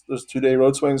 There's 2-day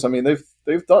road swings. I mean,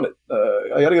 they've done it.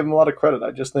 I got to give them a lot of credit.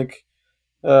 I just think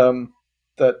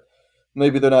that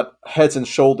maybe they're not heads and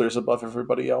shoulders above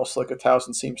everybody else like a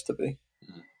Towson seems to be.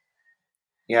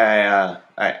 Yeah,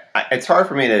 it's hard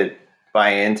for me to buy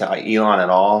into Elon at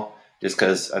all, just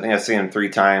because I think I've seen him 3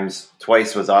 times.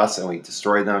 Twice was us, and we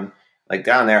destroyed them. Like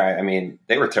down there, I mean,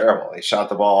 they were terrible. They shot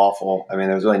the ball awful. I mean,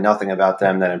 there was really nothing about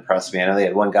them that impressed me. I know they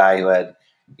had one guy who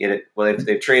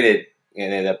they've traded. They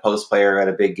had a post player who had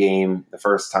a big game the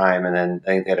first time, and then I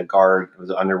think they had a guard. It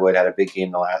was Underwood had a big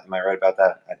game the last. Am I right about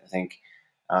that? I think.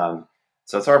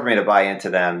 So it's hard for me to buy into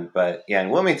them, but yeah, in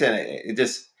Wilmington,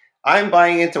 I'm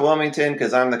buying into Wilmington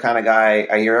because I'm the kind of guy.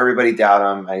 I hear everybody doubt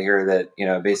them. I hear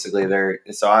that basically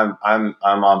so I'm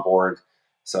on board.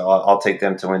 So I'll take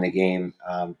them to win the game.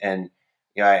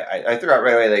 I threw out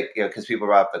right away because people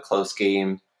brought up the close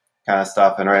game kind of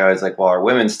stuff, and right away I was like, well, our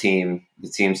women's team,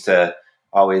 it seems to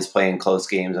always play in close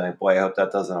games. I'm like, boy, I hope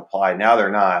that doesn't apply. Now they're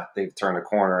not. They've turned a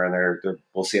corner, and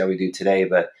we'll see how we do today.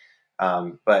 But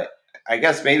I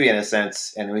guess maybe in a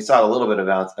sense, and we saw a little bit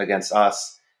about against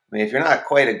us. I mean, if you're not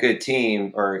quite a good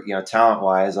team or,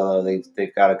 talent-wise, although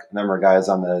they've got a number of guys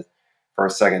on the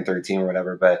first, second, third team or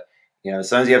whatever, but,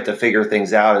 sometimes you have to figure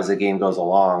things out as the game goes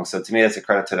along. So to me, that's a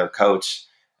credit to their coach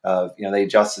of, they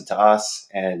adjusted to us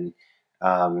and,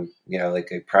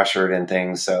 they pressured and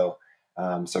things. So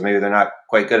maybe they're not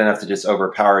quite good enough to just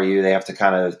overpower you. They have to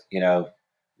kind of,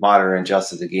 monitor and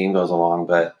adjust as the game goes along.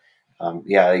 But,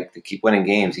 they keep winning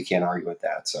games. You can't argue with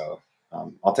that. So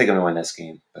I'll take them to win this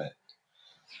game, but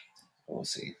we'll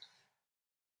see.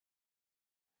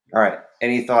 All right.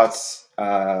 Any thoughts?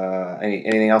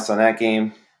 Anything else on that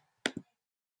game?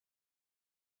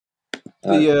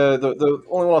 The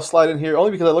only one I'll slide in here, only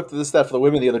because I looked at this stat for the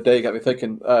women the other day, got me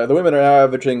thinking. The women are now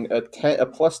averaging a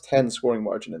plus 10 scoring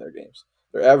margin in their games.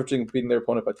 They're averaging beating their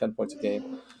opponent by 10 points a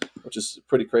game, which is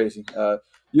pretty crazy.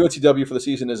 UNCW for the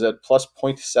season is at plus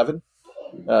 0.7.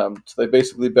 So they've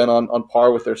basically been on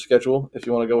par with their schedule, if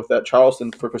you want to go with that.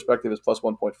 Charleston, for perspective, is plus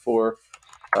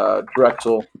 1.4.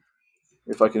 Drexel,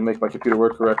 if I can make my computer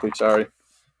work correctly,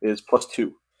 is plus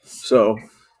 2. So,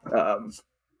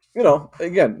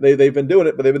 again, they've been doing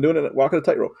it, but they've been doing it walking a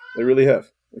tightrope. They really have.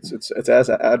 It's as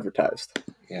advertised.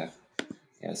 Yeah.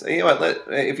 So you know what?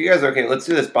 If you guys are okay, let's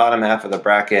do this bottom half of the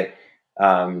bracket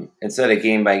instead of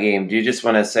game by game. Do you just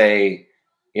want to say,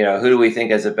 who do we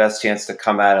think has the best chance to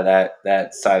come out of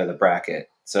that side of the bracket?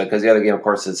 So because the other game, of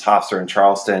course, is Hofstra and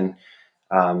Charleston.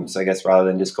 So I guess rather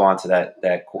than just go on to that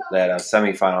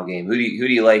semifinal game, who do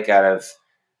you like out of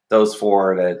those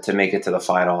four to make it to the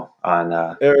final on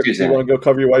Eric, Tuesday you night. want to go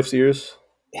cover your wife's ears?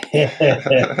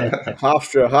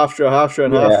 Hofstra,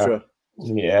 and Yeah. Hofstra.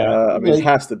 Yeah. I mean, it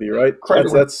has to be, right?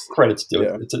 Credit's due.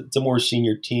 Yeah. It's a more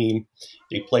senior team.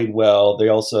 They played well. They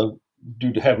also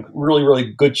do have really,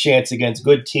 really good chance against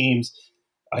good teams.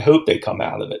 I hope they come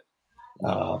out of it.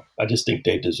 I just think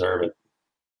they deserve it.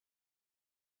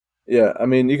 Yeah, I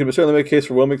mean, you can certainly make a case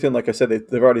for Wilmington. Like I said,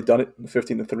 they've already done it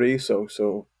 15-3,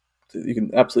 so you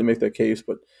can absolutely make that case.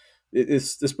 But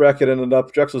this bracket ended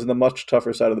up Drexel's in the much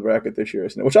tougher side of the bracket this year,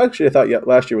 isn't it? Which actually I thought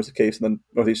last year was the case, and then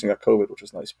Northeastern got COVID, which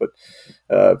was nice. But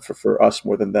for us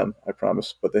more than them, I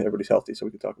promise. But everybody's healthy, so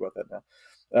we can talk about that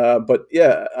now. But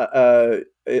yeah,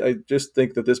 I just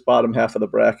think that this bottom half of the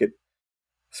bracket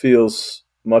feels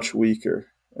much weaker,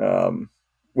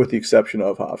 with the exception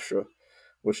of Hofstra,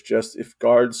 which just if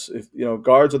guards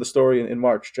are the story in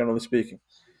March, generally speaking,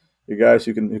 you guys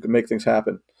who can make things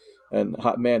happen, and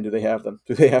hot man, do they have them?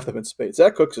 Do they have them in spades?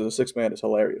 Zach Cooks as a six man is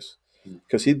hilarious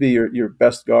because he'd be your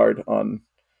best guard on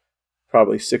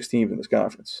probably 6 teams in this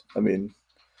conference. I mean,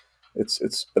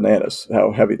 it's bananas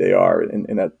how heavy they are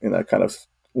in that kind of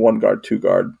one guard, two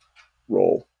guard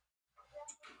role.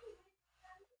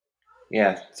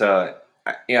 Yeah, so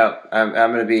I'm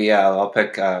gonna be. I'll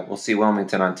pick. We'll see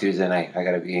Wilmington on Tuesday night. I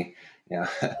gotta be. And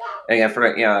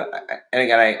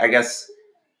again, I guess.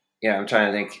 I'm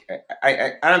trying to think.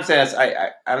 I'm saying this.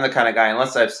 I'm the kind of guy.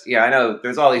 Unless I know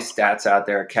there's all these stats out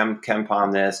there.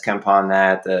 KenPom this, KenPom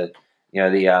that. And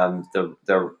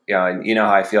you know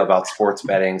how I feel about sports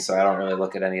betting, so I don't really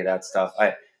look at any of that stuff.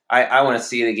 I want to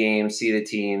see the game, see the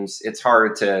teams. It's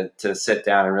hard to sit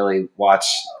down and really watch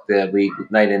the league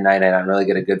night in, night out and really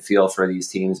get a good feel for these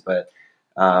teams. But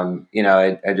I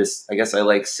guess I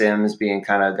like Sims being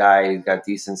kind of a guy who's got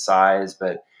decent size.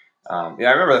 But I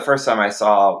remember the first time I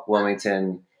saw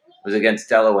Wilmington was against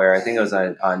Delaware. I think it was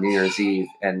on New Year's Eve,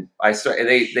 and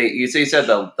you said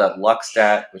the luck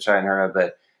stat, which I hadn't heard of,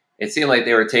 but it seemed like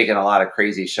they were taking a lot of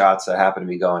crazy shots that happened to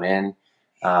be going in.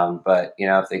 But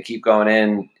if they keep going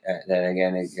in, then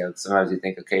again, sometimes you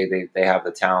think, okay, they have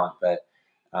the talent, but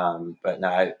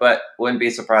no, but wouldn't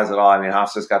be surprised at all. I mean,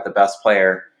 Hofstra's got the best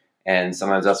player, and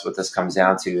sometimes that's what this comes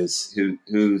down to is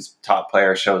whose top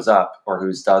player shows up or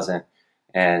whose doesn't.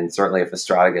 And certainly, if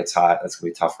Estrada gets hot, that's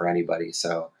gonna be tough for anybody.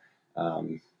 So,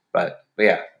 but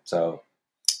yeah, so.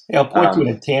 I'll point to an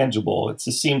intangible. It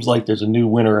just seems like there's a new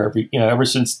winner ever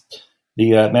since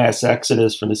the mass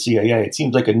exodus from the CAA. It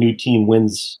seems like a new team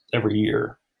wins every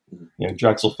year.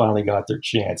 Drexel finally got their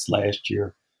chance last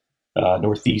year.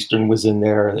 Northeastern was in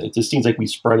there. It just seems like we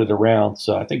spread it around.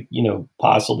 So I think,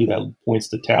 possibly that points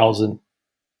to Towson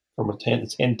from an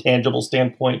intangible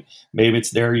standpoint. Maybe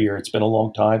it's their year. It's been a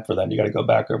long time for them. You got to go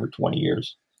back over 20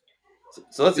 years.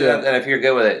 So let's and if you're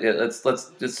good with it,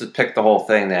 let's just pick the whole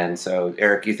thing then. So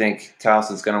Eric, you think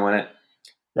Towson's going to win it?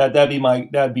 That'd be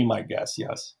my guess.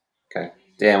 Yes. Okay,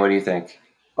 Dan, what do you think?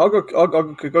 I'll go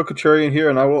contrarian here,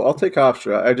 and I'll take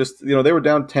Hofstra. I just they were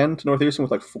down 10 to Northeastern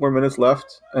with like 4 minutes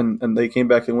left, and they came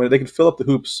back and win. They can fill up the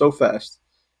hoops so fast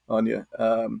on you.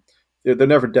 They're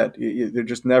never dead. They're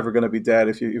just never going to be dead.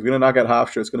 If you're going to knock out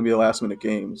Hofstra, it's going to be the last minute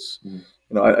games.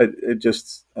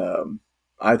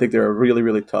 I think they're a really,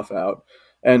 really tough out.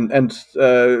 And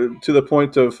to the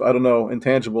point of, I don't know,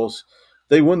 intangibles,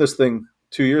 they won this thing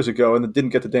 2 years ago and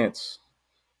didn't get to dance.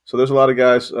 So there's a lot of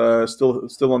guys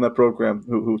still on that program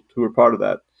who are part of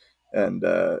that, and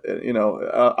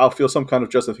I'll feel some kind of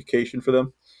justification for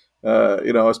them.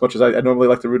 As much as I normally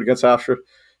like to root against Hofstra,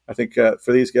 I think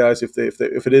for these guys, if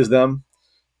it is them,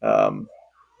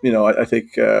 I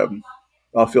think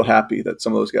I'll feel happy that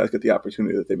some of those guys get the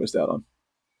opportunity that they missed out on.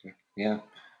 Yeah.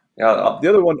 The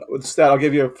other one, the stat I'll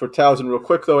give you for Towson real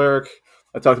quick, though, Eric.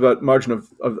 I talked about margin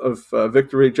of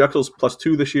victory. Drexel's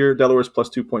 +2 this year. Delaware's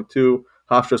 +2.2.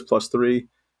 Hofstra's +3.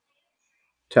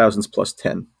 Towson's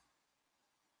 +10.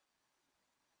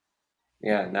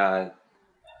 Yeah, no,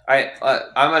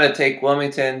 I'm going to take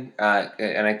Wilmington,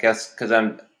 and I guess because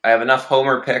I have enough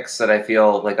homer picks that I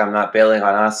feel like I'm not bailing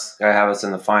on us. I have us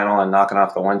in the final and knocking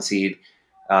off the 1 seed,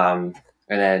 and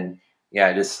then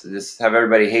just have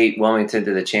everybody hate Wilmington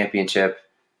to the championship.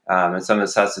 And some of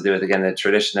this has to do with, again, the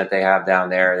tradition that they have down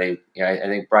there. I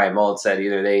think Brian Mold said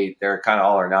either they're kind of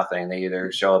all or nothing. They either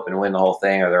show up and win the whole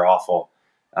thing or they're awful.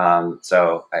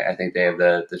 So I think they have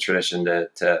the tradition to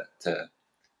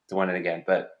win it again.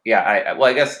 But yeah,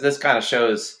 I guess this kind of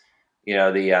shows,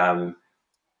 Eric,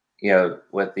 you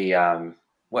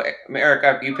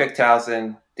picked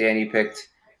Towson, Dan, you picked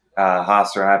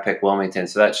Hofstra, and I picked Wilmington.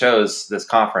 So that shows this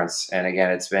conference. And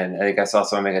again, I think I saw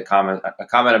someone make a comment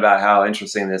about how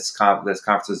interesting this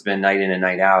conference has been night in and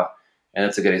night out. and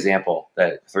it's a good example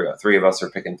that three of us are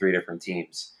picking three different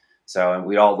teams. So, and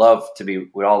we'd all love to be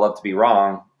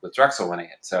wrong with Drexel winning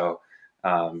it. So,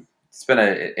 it's been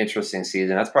an interesting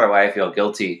season. That's part of why I feel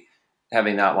guilty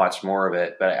having not watched more of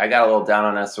it. But I got a little down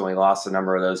on us when we lost a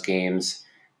number of those games,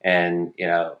 and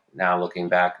now looking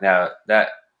back, now that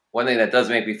one thing that does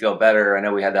make me feel better, I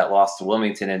know we had that loss to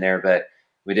Wilmington in there, but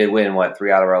we did win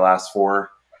 3 out of our last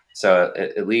 4. So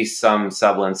at least some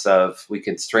semblance of we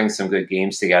can string some good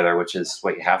games together, which is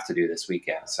what you have to do this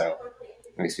weekend. So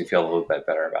it makes me feel a little bit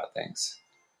better about things.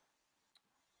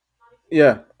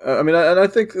 Yeah, I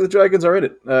think the Dragons are in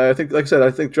it. I think, like I said,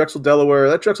 I think Drexel Delaware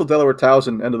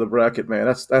Towson end of the bracket, man,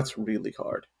 that's really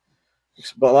hard.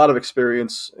 But a lot of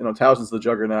experience. Towson's the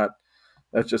juggernaut.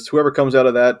 That's just whoever comes out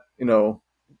of that,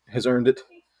 has earned it.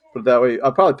 Put it that way.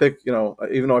 I'll probably pick,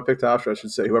 even though I picked Hofstra, I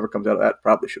should say whoever comes out of that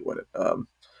probably should win it.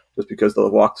 Just because they'll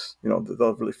have walked, they'll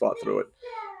have really fought through it.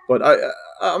 But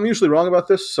I'm usually wrong about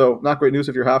this, so not great news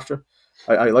if you're Hofstra.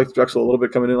 I liked Drexel a little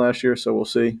bit coming in last year, so we'll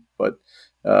see. But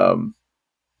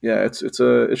yeah,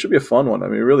 it should be a fun one. I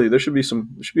mean, really, there should be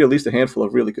at least a handful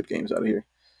of really good games out of here.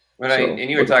 And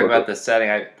you were talking about the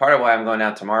setting. Part of why I'm going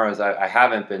out tomorrow is I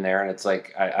haven't been there, and it's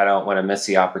like I don't want to miss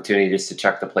the opportunity just to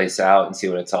check the place out and see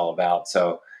what it's all about.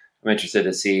 So I'm interested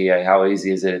to see how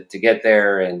easy is it to get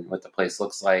there and what the place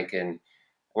looks like. And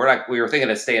we were thinking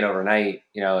of staying overnight,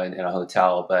 in a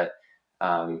hotel, but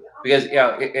because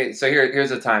so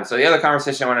here's the time. So the other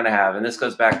conversation I wanted to have, and this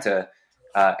goes back to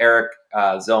Eric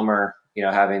Zilmer,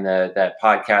 having that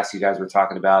podcast you guys were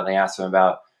talking about, and they asked him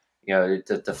about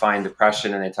to define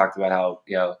depression, and they talked about how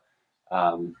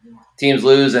teams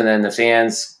lose, and then the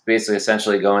fans basically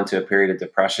essentially go into a period of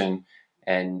depression.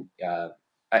 And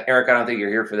Eric, I don't think you're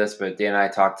here for this, but Dan and I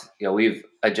talked. We've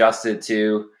adjusted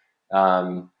to,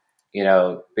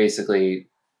 basically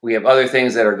we have other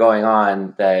things that are going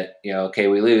on that okay,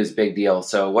 we lose, big deal.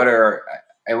 So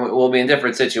and we'll be in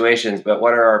different situations, but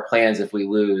what are our plans if we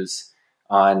lose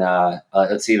on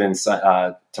let's even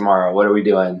tomorrow? What are we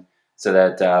doing so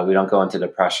that we don't go into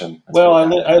depression? Well,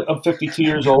 I'm 52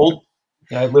 years old,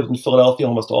 and I've lived in Philadelphia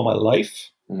almost all my life,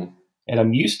 and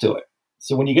I'm used to it.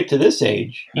 So when you get to this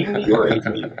age, even at your age,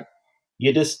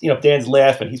 you just, Dan's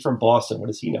laughing. He's from Boston. What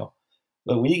does he know?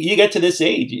 But when you get to this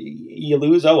age, you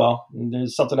lose. Oh, well,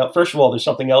 there's something else. First of all, there's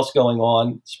something else going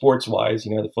on sports-wise.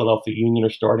 The Philadelphia Union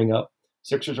are starting up.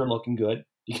 Sixers are looking good.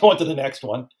 You go on to the next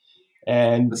one.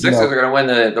 And the Sixers are going to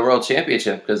win the World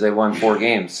Championship because they won 4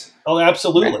 games. Oh,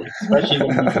 absolutely. Especially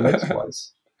when you beat the Knicks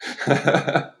twice.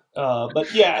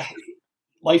 But yeah,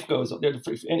 life goes,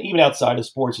 and even outside of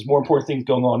sports, there's more important things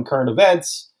going on, current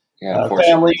events,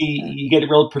 family. You get a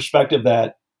real perspective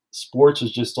that sports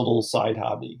is just a little side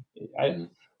hobby.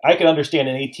 I can understand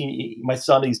my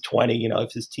son, he's 20,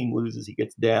 if his team loses, he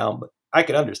gets down, but I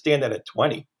can understand that at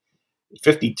 20.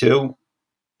 52,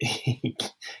 you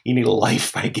need a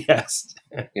life, I guess.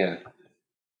 Yeah.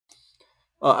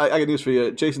 I got news for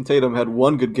you. Jason Tatum had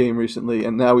one good game recently,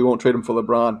 and now we won't trade him for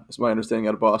LeBron. Is my understanding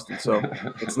out of Boston. So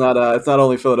it's not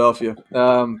only Philadelphia.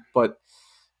 But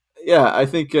yeah, I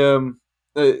think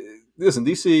listen,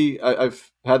 DC.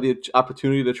 I've had the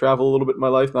opportunity to travel a little bit in my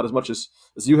life, not as much as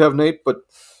you have, Nate, but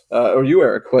or you,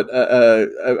 Eric. But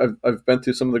I've been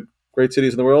to some of the great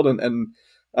cities in the world, and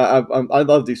I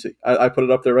love DC. I put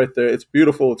it up there, right there. It's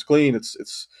beautiful. It's clean.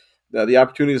 It's the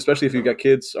opportunities, especially if you've got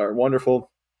kids, are wonderful.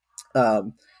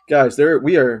 Guys,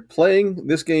 we are playing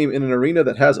this game in an arena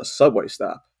that has a subway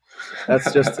stop.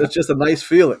 It's just a nice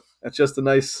feeling. It's just a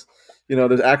nice,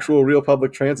 there's actual real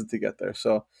public transit to get there.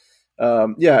 So,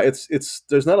 yeah,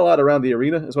 there's not a lot around the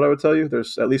arena, is what I would tell you.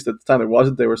 There's, at least at the time there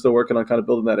wasn't. They were still working on kind of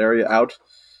building that area out.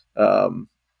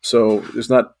 So there's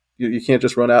not, you can't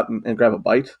just run out and grab a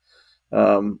bite,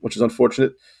 which is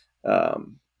unfortunate.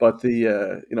 But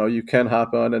you can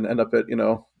hop on and end up at,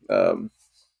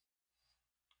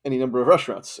 any number of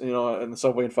restaurants, in the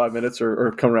subway in 5 minutes,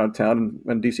 or come around town,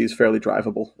 and DC is fairly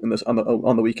drivable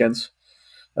on the weekends.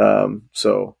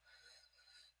 So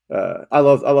I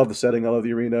love the setting. I love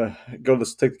the arena. Take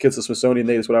the kids to Smithsonian.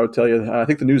 Nate, is what I would tell you. I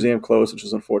think the museum closed, which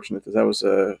is unfortunate, because that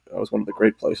was one of the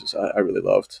great places I really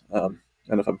loved. And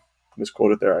if I'm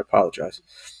misquoted there, I apologize.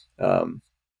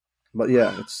 But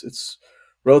yeah, it's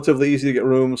relatively easy to get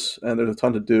rooms, and there's a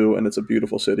ton to do, and it's a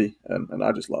beautiful city, and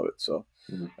I just love it. So,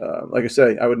 like I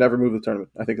say, I would never move the tournament.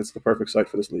 I think it's the perfect site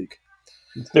for this league.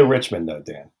 It's the Richmond, though,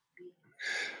 Dan.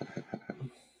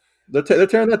 They're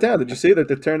tearing that down. Did you see that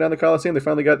they're tearing down the Coliseum? They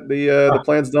finally got the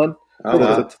plans done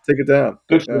to take it down.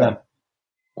 Good for them.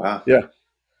 Wow. Yeah.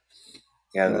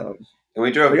 Yeah. And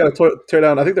we drove. They got to tear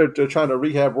down. I think they're trying to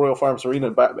rehab Royal Farms Arena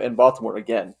in Baltimore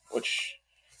again, which,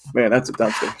 man, that's a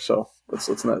dumpster. So Let's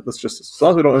just as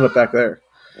long as we don't end up back there.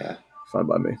 Yeah, fine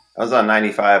by me. I was on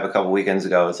 95 a couple weekends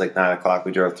ago. It's like 9 o'clock.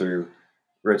 We drove through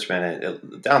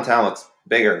Richmond. Downtown looks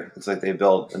bigger. Looks like they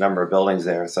built a number of buildings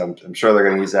there. So I'm sure they're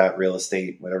going to use that real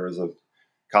estate, whatever the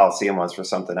Coliseum was, for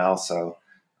something else. So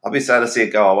I'll be sad to see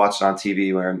it go. I'll watch it on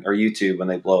TV or YouTube when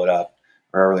they blow it up,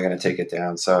 wherever they're going to take it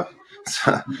down. So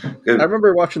good. I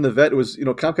remember watching the Vet. It was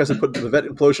Comcast had put the Vet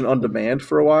implosion on demand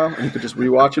for a while, and you could just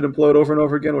rewatch it implode over and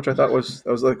over again, which I thought was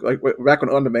like back when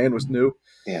on demand was new.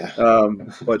 Yeah.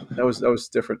 But that was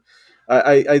different.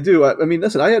 I do. I mean,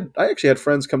 listen. I actually had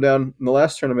friends come down in the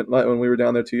last tournament when we were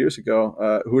down there 2 years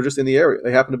ago, who were just in the area.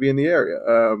 They happened to be in the area,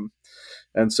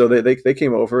 and so they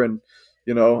came over and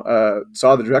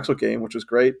saw the Drexel game, which was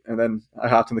great. And then I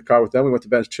hopped in the car with them. We went to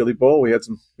Ben's Chili Bowl. We had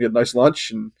a nice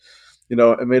lunch, and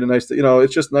it made a nice.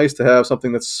 It's just nice to have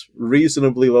something that's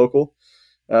reasonably local,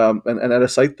 and at a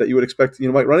site that you would expect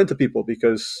might run into people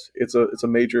because it's a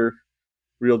major,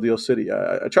 real deal city.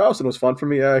 Charleston was fun for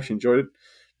me. I actually enjoyed it.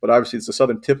 But obviously, it's the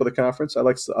southern tip of the conference. I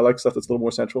like stuff that's a little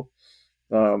more central.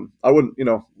 I wouldn't,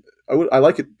 I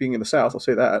like it being in the South. I'll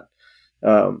say that.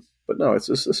 But no, this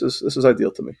is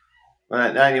ideal to me.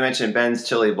 Well, now you mentioned Ben's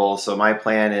Chili Bowl, so my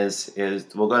plan is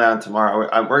we'll go down tomorrow.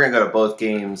 We're gonna go to both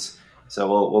games, so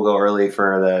we'll go early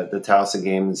for the Towson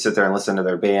game and sit there and listen to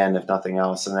their band, if nothing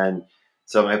else. And then,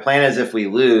 so my plan is if we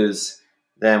lose,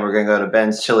 then we're gonna go to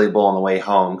Ben's Chili Bowl on the way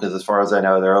home, because as far as I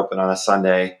know, they're open on a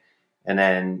Sunday. And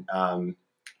then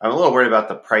I'm a little worried about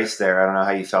the price there. I don't know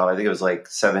how you felt. I think it was like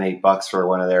 $7-8 for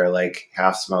one of their like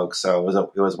half smokes. So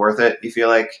it was worth it, you feel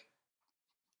like?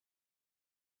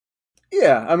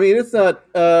 Yeah, I mean it's not.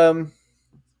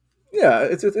 Yeah,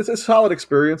 it's a solid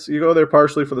experience. You go there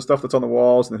partially for the stuff that's on the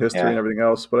walls and the history and everything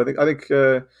else, but I think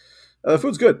the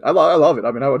food's good. I love it.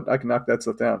 I mean, I can knock that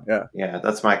stuff down. Yeah. Yeah,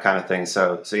 that's my kind of thing.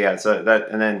 So yeah, so that,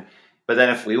 and then, but then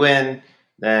if we win,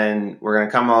 then we're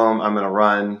gonna come home. I'm gonna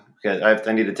run because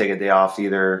I need to take a day off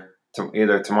either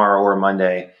tomorrow or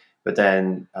Monday. But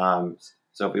then,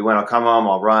 so if we win, I'll come home,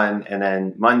 I'll run, and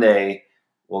then Monday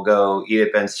we'll go eat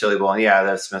at Ben's Chili Bowl. And yeah,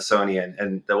 the Smithsonian,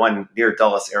 and the one near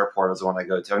Dulles Airport is the one I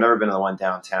go to. I've never been to the one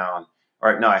downtown.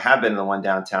 Or no, I have been to the one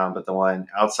downtown, but the one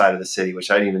outside of the city, which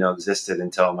I didn't even know existed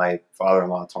until my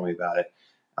father-in-law told me about it.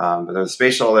 But there's a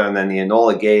space shuttle there, and then the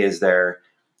Enola Gay is there.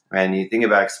 And you think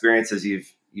about experiences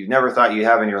you've never thought you'd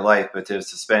have in your life, but to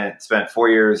spend 4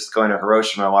 years going to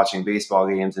Hiroshima watching baseball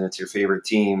games, and it's your favorite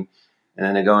team, and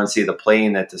then to go and see the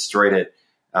plane that destroyed it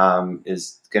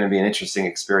is going to be an interesting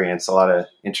experience. A lot of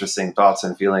interesting thoughts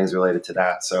and feelings related to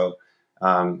that. So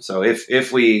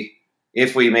if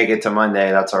we make it to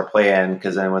Monday, that's our plan,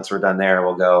 because then once we're done there,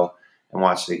 we'll go and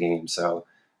watch the game. So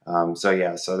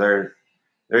there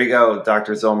you go,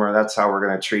 Dr. Zillmer. That's how we're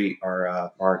going to treat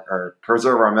our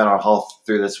preserve our mental health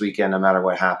through this weekend, no matter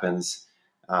what happens.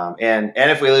 And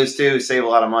if we lose too, save a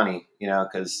lot of money,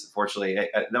 because fortunately,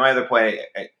 my other point,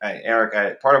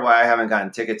 Eric, part of why I haven't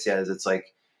gotten tickets yet is it's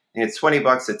like, it's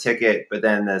 $20 a ticket, but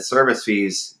then the service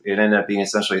fees, it ended up being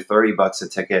essentially $30 a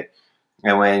ticket.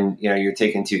 And when, you're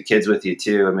taking 2 kids with you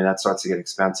too, I mean, that starts to get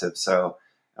expensive. So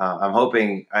I'm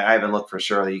hoping, I haven't looked for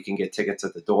sure, that you can get tickets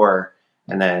at the door,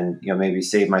 and then, maybe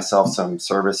save myself some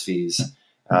service fees.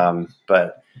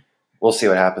 But we'll see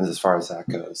what happens as far as that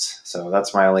goes. So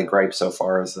that's my only gripe so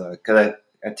far, is because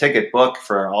a ticket book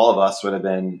for all of us would have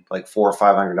been like $400 or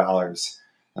 $500.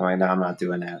 Right now I'm not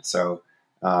doing that. So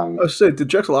I was saying, did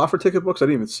Drexel offer ticket books? I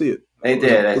didn't even see it. They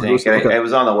did, I think. Okay. It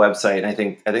was on the website, and I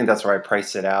think that's where I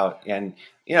priced it out. And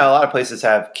a lot of places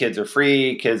have kids are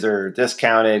free, kids are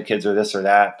discounted, kids are this or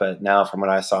that. But now, from what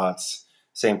I saw, it's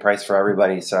same price for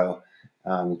everybody. So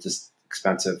just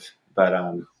expensive. But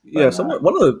one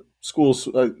of the schools,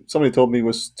 somebody told me,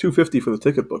 was $250 for the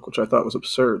ticket book, which I thought was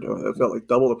absurd. It felt like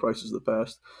double the prices of the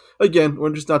past. Again,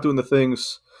 we're just not doing the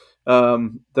things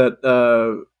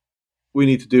that we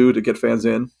need to do to get fans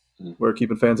in. Mm-hmm. We're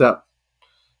keeping fans out.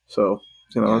 So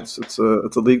it's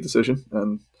a league decision,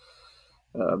 and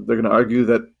they're going to argue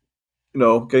that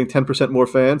getting 10% more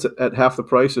fans at half the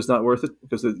price is not worth it,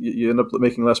 because you end up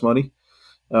making less money.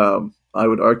 I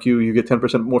would argue you get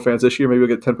 10% more fans this year, maybe you'll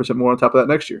get 10% more on top of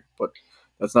that next year, but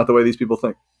that's not the way these people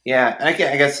think. Yeah, I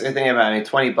guess the thing about it,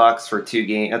 $20 for 2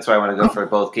 games. That's why I want to go for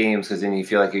both games, because then you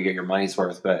feel like you get your money's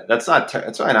worth. But that's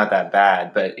really not that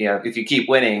bad. But if you keep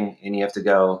winning and you have to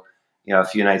go, a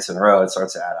few nights in a row, it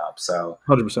starts to add up. So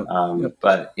 100%. Yep.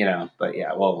 But yeah,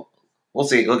 we'll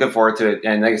see. Looking forward to it.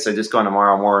 And like I said, just going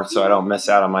tomorrow more, so I don't miss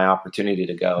out on my opportunity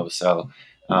to go. So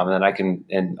then I can,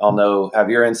 and I'll have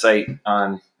your insight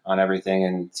on everything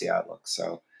and see how it looks.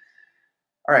 So,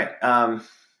 all right.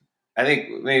 I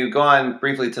think maybe go on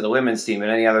briefly to the women's team,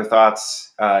 and any other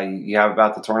thoughts you have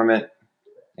about the tournament?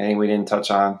 Anything we didn't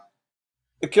touch on?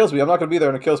 It kills me. I'm not going to be there,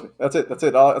 and it kills me. That's it. That's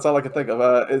it. That's all I can think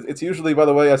of. It's usually, by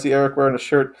the way, I see Eric wearing a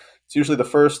shirt. It's usually the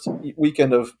first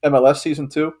weekend of MLS season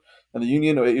 2, and the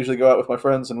Union. I usually go out with my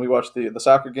friends and we watch the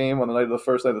soccer game on the night of the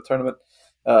first night of the tournament.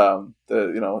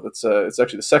 It's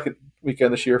actually the second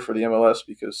weekend this year for the MLS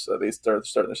because they starting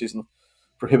their season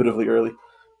prohibitively early.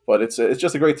 But it's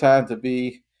just a great time to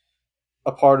be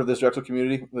a part of this Drexel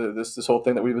community. This whole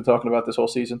thing that we've been talking about this whole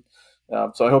season.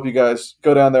 So I hope you guys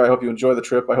go down there. I hope you enjoy the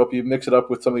trip. I hope you mix it up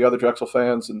with some of the other Drexel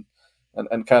fans and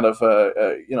kind of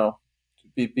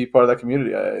be part of that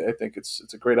community. I think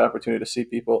it's a great opportunity to see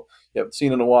people you haven't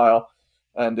seen in a while.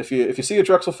 And if you see a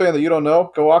Drexel fan that you don't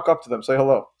know, go walk up to them, say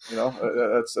hello.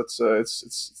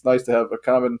 It's nice to have a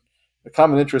common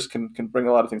interest can bring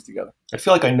a lot of things together. I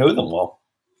feel like I know them well.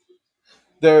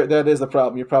 That is the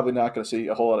problem. You're probably not going to see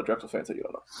a whole lot of Drexel fans that you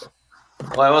don't know. So.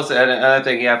 Well, I will say another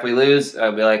thing. Yeah, if we lose,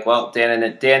 I'll be like, well, Dan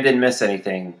didn't miss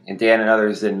anything, and Dan and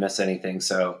others didn't miss anything.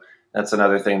 So that's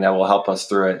another thing that will help us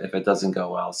through it if it doesn't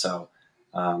go well. So,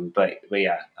 but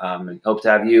yeah, hope to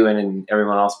have you and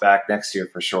everyone else back next year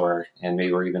for sure, and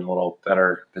maybe we're even a little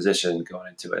better positioned going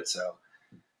into it. So,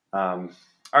 all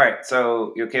right.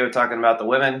 So you okay with talking about the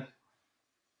women?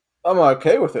 I'm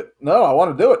okay with it. No, I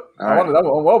want to do it.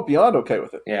 I'm well beyond okay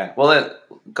with it. Yeah. Well,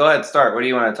 go ahead. Start. What do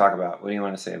you want to talk about? What do you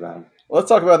want to say about them? Well, let's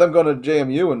talk about them going to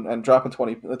JMU and dropping a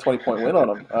 20-point win on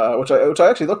them, which I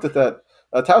actually looked at that.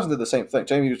 Towson did the same thing.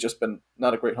 JMU's just been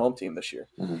not a great home team this year.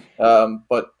 Mm-hmm.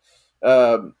 But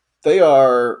they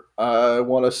are, I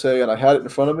want to say, and I had it in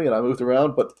front of me and I moved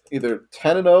around, but either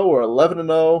 10-0 or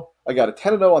 11-0. I got a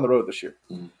 10-0 on the road this year.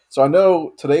 Mm-hmm. So I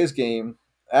know today's game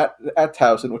at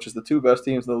Towson, which is the two best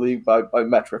teams in the league by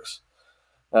metrics,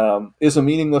 is a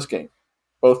meaningless game.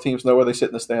 Both teams know where they sit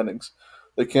in the standings.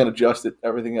 They can't adjust it,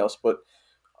 everything else. But,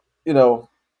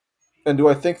 and do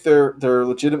I think they're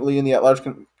legitimately in the at-large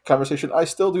conversation? I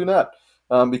still do not,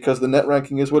 because the net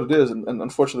ranking is what it is, and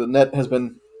unfortunately the net has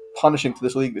been punishing to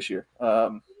this league this year.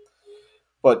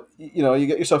 But, you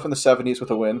get yourself in the 70s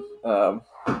with a win,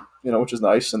 which is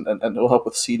nice, and it'll help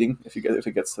with seeding if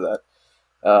it gets to that.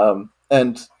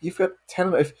 And you've got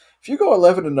 10. If you go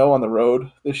 11-0 on the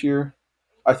road this year,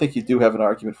 I think you do have an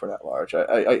argument for that large.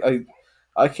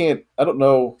 I can't. I don't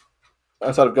know.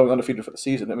 Outside of going undefeated for the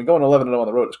season, I mean, going 11-0 on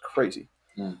the road is crazy.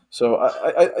 Mm. So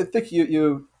I think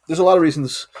you there's a lot of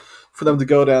reasons for them to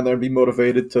go down there and be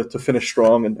motivated to finish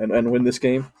strong and win this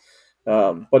game.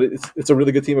 But it's a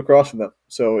really good team across from them,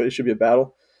 so it should be a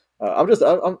battle. I'm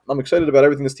excited about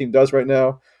everything this team does right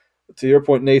now. To your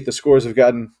point, Nate, the scores have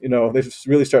gotten, they're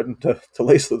really starting to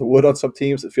lace the wood on some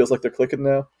teams. It feels like they're clicking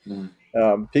now.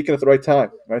 Mm. Peaking at the right time,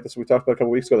 right? That's what we talked about a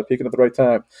couple weeks ago. They're peaking at the right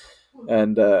time.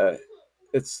 And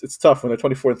it's tough when they're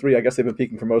 24-3. I guess they've been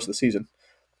peaking for most of the season.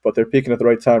 But they're peaking at the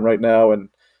right time right now. And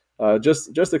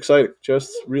just exciting.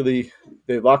 Just really,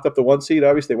 they locked up the 1 seed,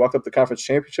 obviously. They walked up the conference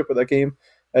championship with that game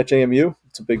at JMU.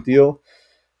 It's a big deal.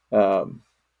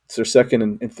 It's their second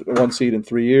and 1 seed in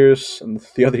 3 years, and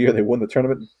the other year they won the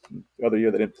tournament. The other year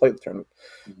they didn't play the tournament.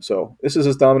 So this is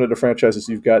as dominant a franchise as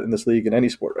you've got in this league in any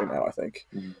sport right now, I think.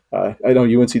 I know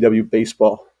UNCW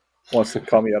baseball wants to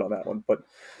call me out on that one, but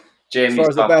JMU as far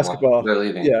as the basketball, they're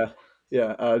leaving. Yeah,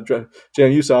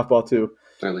 JMU softball too.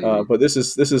 They're leaving. But this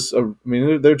is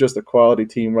they're just a quality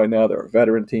team right now. They're a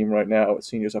veteran team right now with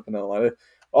seniors up and down the line.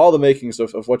 All the makings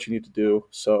of what you need to do.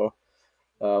 So.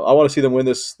 I want to see them win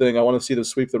this thing. I want to see them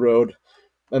sweep the road.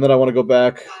 And then I want to go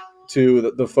back to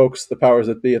the folks, the powers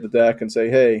that be at the deck, and say,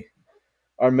 hey,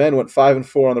 our men went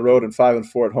 5-4 on the road and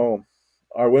 5-4 at home.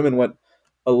 Our women went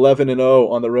 11-0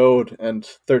 on the road and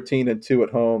 13-2 at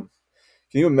home.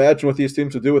 Can you imagine what these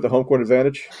teams would do with the home court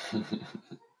advantage?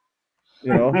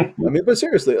 But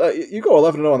seriously, you go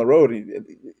 11-0 on the road,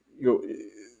 you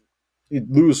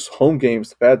lose home games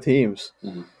to bad teams.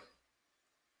 Mm-hmm.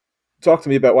 Talk to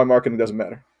me about why marketing doesn't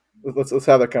matter. Let's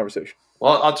have that conversation.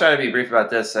 Well, I'll try to be brief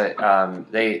about this. We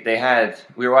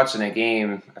were watching a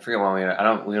game. I forget when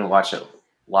we didn't watch it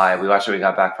live. We watched it. We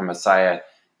got back from Messiah,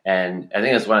 and I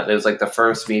think it was like the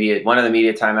first one of the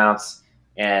media timeouts,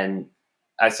 and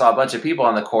I saw a bunch of people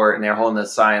on the court, and they're holding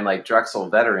this sign like Drexel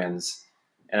veterans,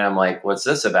 and I'm like, what's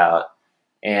this about?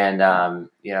 And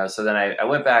so then I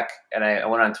went back and I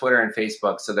went on Twitter and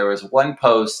Facebook. So there was one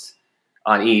post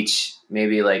on each,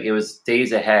 maybe like it was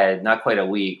days ahead, not quite a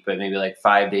week, but maybe like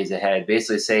 5 days ahead,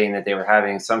 basically saying that they were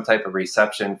having some type of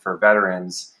reception for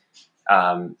veterans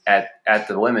at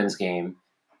the women's game.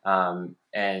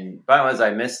 And bottom line is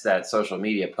I missed that social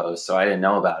media post, so I didn't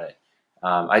know about it.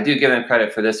 I do give them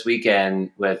credit for this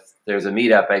weekend there's a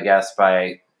meetup, I guess,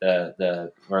 by where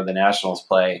the Nationals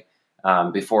play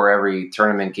before every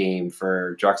tournament game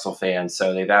for Drexel fans.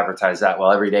 So they've advertised that.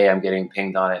 Well, every day I'm getting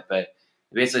pinged on it, but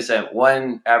they basically sent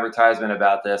one advertisement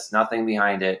about this, nothing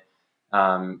behind it.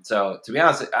 So to be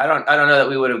honest, I don't know that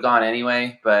we would have gone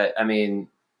anyway, but I mean,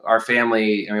 our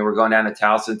family, I mean, we're going down to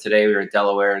Towson today. We were at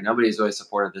Delaware. Nobody's really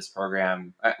supported this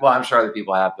program. Well, I'm sure other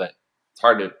people have, but it's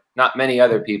hard to, not many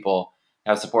other people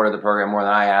have supported the program more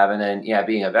than I have. And then, yeah,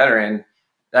 being a veteran,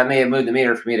 that may have moved the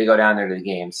meter for me to go down there to the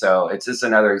game. So it's just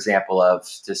another example of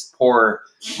just poor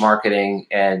marketing.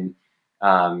 And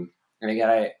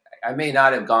again, I may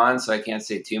not have gone, so I can't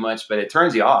say too much, but it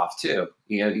turns you off too.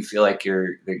 You know, you feel like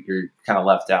you're kind of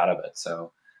left out of it.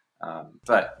 So,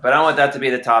 but I don't want that to be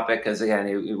the topic because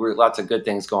again, we're lots of good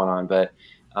things going on. But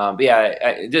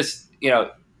yeah, just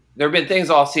there have been things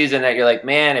all season that you're like,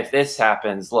 man, if this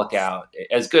happens, look out.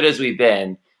 As good as we've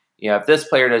been, if this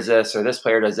player does this or this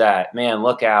player does that, man,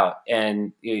 look out.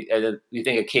 And you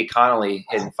think of Kate Connolly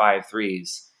hitting 5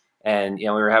 threes, and we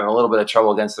were having a little bit of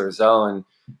trouble against their zone.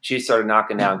 She started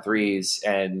knocking down threes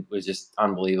and was just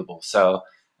unbelievable. So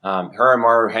her and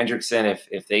Mara Hendrickson,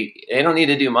 if they don't need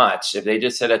to do much, if they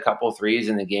just hit a couple threes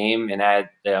in the game and add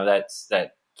that's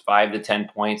that 5 to 10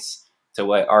 points to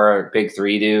what our big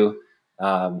three do.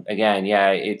 Again,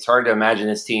 yeah, it's hard to imagine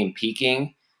this team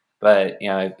peaking, but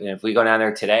if we go down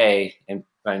there today and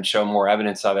show more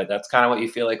evidence of it, that's kind of what you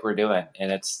feel like we're doing,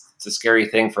 and it's a scary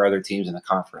thing for other teams in the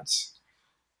conference.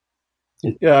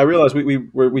 Yeah, I realized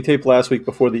we taped last week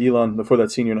before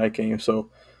that senior night game,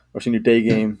 or senior day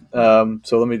game.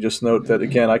 So let me just note that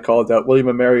again, I called out William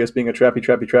and Mary as being a trappy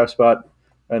trap spot,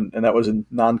 and that was a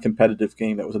non-competitive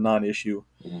game. That was a non-issue.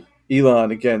 Mm-hmm.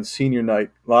 Elon again, senior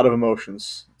night, a lot of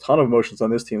emotions, ton of emotions on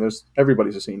this team.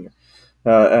 Everybody's a senior,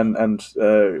 and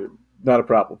not a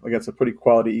problem against a pretty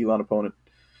quality Elon opponent.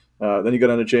 Then you go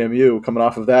down to JMU, coming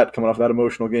off of that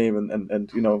emotional game,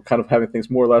 and kind of having things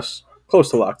more or less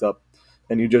close to locked up.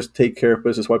 And you just take care of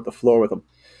business, wipe the floor with them.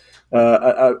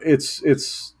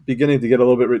 It's beginning to get a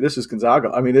little bit. This is Gonzaga.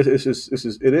 I mean, it is.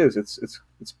 It's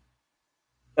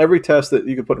every test that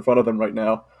you can put in front of them right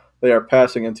now. They are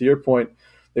passing. And to your point,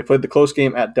 they played the close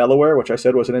game at Delaware, which I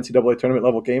said was an NCAA tournament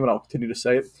level game, and I'll continue to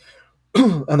say it.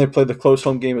 And they played the close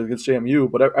home game against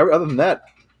JMU. But other than that,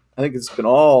 I think it's been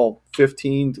all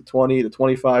 15 to 20 to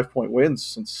 25 point wins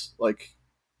since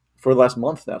for the last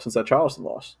month now, since that Charleston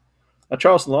loss. A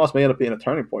Charleston loss may end up being a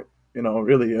turning point,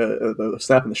 really the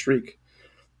snap in the streak.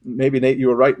 Maybe, Nate, you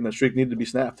were right, and the streak needed to be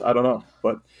snapped. I don't know,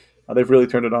 but they've really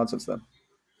turned it on since then.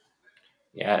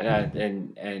 Yeah,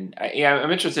 and I'm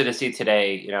interested to see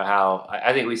today, how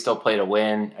I think we still play to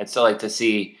win. I'd still like to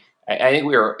see. I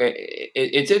think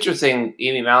it's interesting,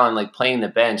 Amy Mallon, playing the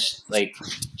bench.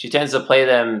 She tends to play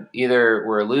them either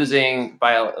we're losing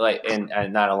by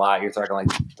and not a lot. You're talking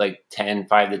like 10,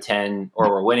 5 to 10, or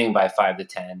we're winning by 5 to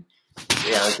 10.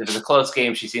 If it's a close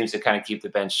game, she seems to kind of keep the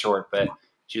bench short, but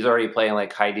she's already playing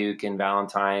like Hajduk and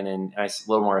Valentine and a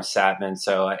little more of Satman.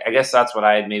 So I guess that's what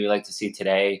I'd maybe like to see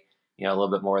today, a little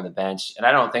bit more of the bench. And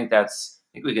I don't think I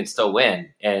think we can still win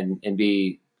and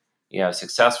be,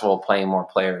 successful playing more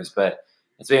players, but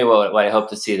it's maybe what I hope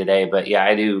to see today. But yeah,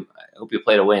 I hope you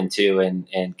play to win too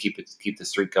and keep the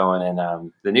streak going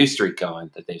and the new streak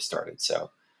going that they've started.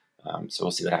 So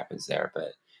we'll see what happens there.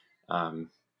 But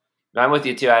I'm with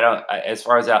you too. As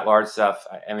far as that large stuff,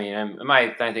 I mean,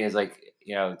 my thing is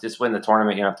just win the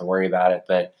tournament. You don't have to worry about it.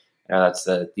 But that's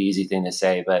the easy thing to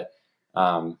say. But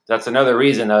that's another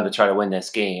reason though to try to win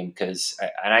this game because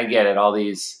I get it. All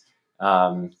these,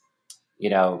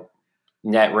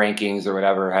 net rankings or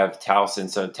whatever have Towson.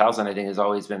 So Towson, I think, has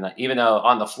always been even though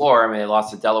on the floor, I mean, they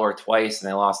lost to Delaware twice and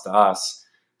they lost to us.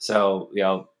 So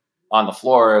on the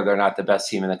floor, they're not the best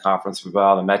team in the conference with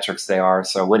all the metrics they are.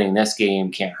 So winning this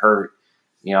game can't hurt,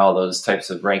 all those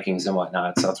types of rankings and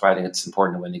whatnot. So that's why I think it's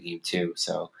important to win the game too.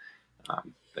 So,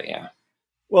 but yeah.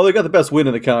 Well, they got the best win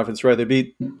in the conference, right? They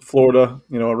beat Florida,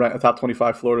 a top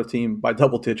 25 Florida team by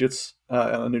double digits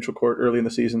on a neutral court early in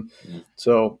the season. Mm-hmm.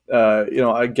 So,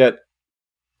 I get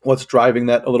what's driving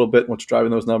that a little bit, what's driving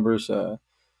those numbers.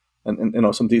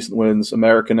 And some decent wins.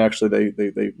 American, actually,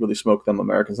 they really smoked them.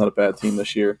 American's not a bad team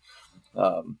this year.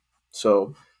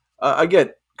 So I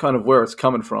get kind of where it's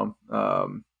coming from.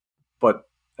 But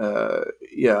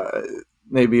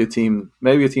maybe a team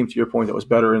to your point that was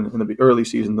better in the early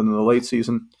season than in the late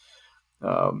season.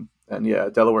 And yeah,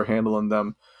 Delaware handling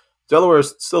them. Delaware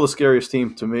is still the scariest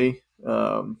team to me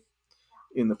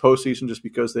in the postseason just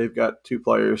because they've got two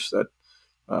players that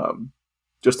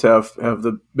just have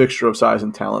the mixture of size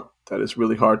and talent that is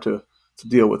really hard to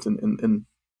deal with in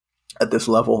at this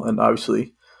level. And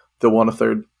obviously they'll want a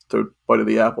third bite of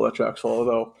the apple at Drexel,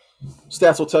 although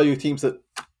stats will tell you teams that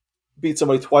beat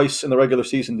somebody twice in the regular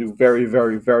season, do very,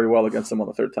 very, very well against them on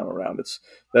the third time around. It's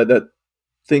that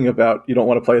thing about you don't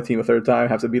want to play a team a third time,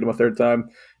 have to beat them a third time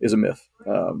is a myth.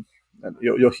 And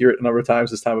you'll hear it a number of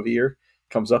times this time of year.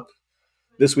 It comes up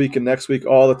this week and next week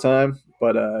all the time,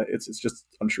 but it's just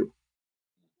untrue.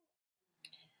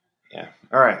 Yeah.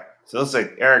 All right. So it looks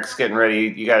like Eric's getting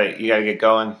ready. You gotta get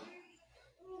going.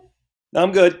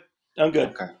 I'm good.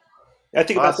 Okay. I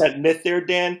think about Awesome. that myth there,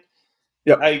 Dan.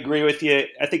 Yep. I agree with you.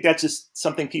 I think that's just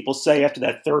something people say after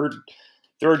that third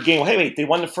game. Hey, wait, they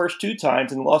won the first 2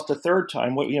 times and lost the third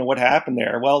time. What happened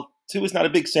there? Well, 2 is not a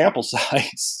big sample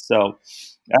size, so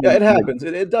Yeah, it happens.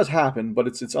 It does happen, but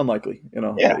it's unlikely.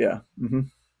 Yeah. Yeah. Mm-hmm.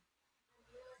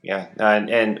 Yeah,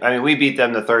 and I mean we beat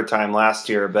them the third time last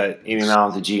year, but Amy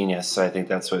Mallon's a genius, so I think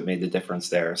that's what made the difference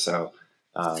there.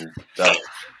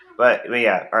 But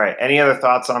yeah, all right. Any other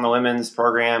thoughts on the women's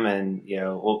program? And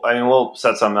we'll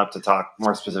set something up to talk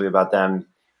more specifically about them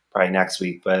probably next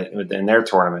week, but in their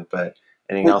tournament. But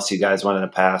anything else you guys wanted to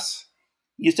pass?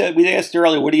 You said we asked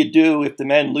earlier, what do you do if the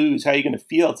men lose? How are you going to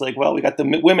feel? It's like, well, we got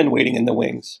the women waiting in the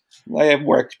wings. I have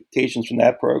more expectations from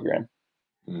that program.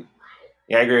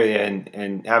 Yeah, I agree with you.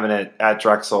 And having it at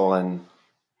Drexel and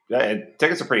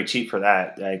tickets are pretty cheap for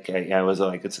that. It was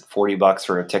like it's $40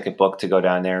 for a ticket book to go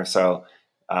down there. So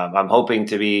I'm hoping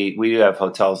we do have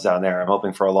hotels down there. I'm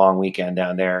hoping for a long weekend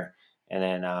down there. And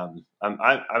then I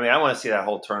want to see that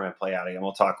whole tournament play out again.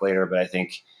 We'll talk later, but I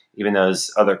think even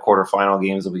those other quarterfinal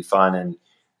games will be fun. And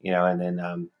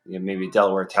then maybe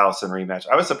Delaware Towson rematch.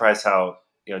 I was surprised how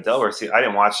Delaware. I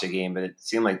didn't watch the game, but it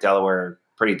seemed like Delaware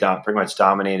pretty much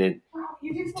dominated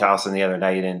Towson the other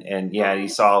night. And yeah, you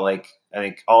saw like I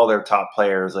think all their top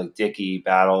players like Dickey,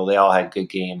 Battle, they all had good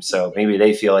games. So maybe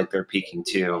they feel like they're peaking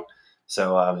too.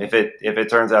 So if it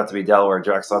turns out to be Delaware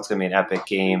Drexel, that's going to be an epic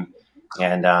game.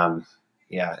 And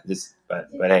but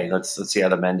hey, let's see how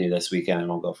the men do this weekend, and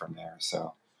we'll go from there.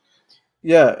 So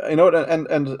Yeah, and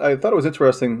I thought it was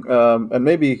interesting, and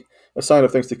maybe a sign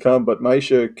of things to come. But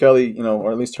Maisha Kelly,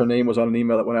 or at least her name was on an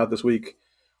email that went out this week,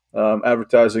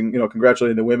 advertising,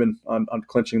 congratulating the women on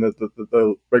clinching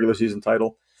the regular season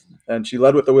title. And she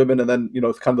led with the women, and then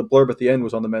kind of the blurb at the end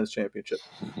was on the men's championship.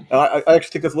 I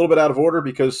actually think that's a little bit out of order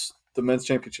because the men's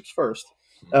championship's first,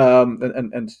 and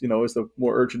is the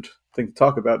more urgent thing to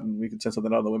talk about, and we can send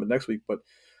something out on the women next week. But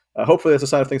hopefully, that's a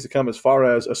sign of things to come as far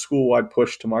as a school-wide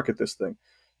push to market this thing.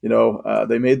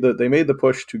 They made the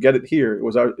push to get it here. It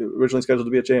was originally scheduled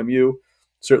to be at JMU.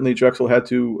 Certainly, Drexel had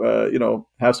to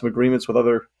have some agreements with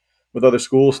other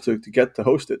schools to get to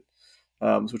host it,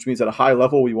 which means at a high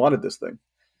level we wanted this thing.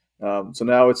 So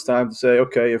now it's time to say,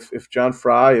 okay, if John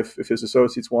Fry, if his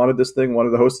associates wanted this thing, wanted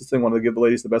to host this thing, wanted to give the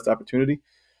ladies the best opportunity,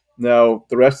 now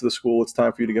the rest of the school, it's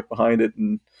time for you to get behind it,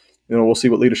 and we'll see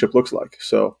what leadership looks like.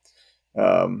 So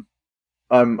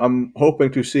I'm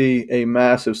hoping to see a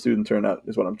massive student turnout,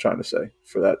 is what I'm trying to say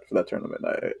for that tournament.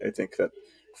 I think that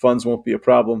funds won't be a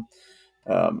problem.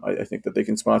 I think that they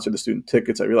can sponsor the student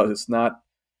tickets. I realize it's not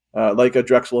like a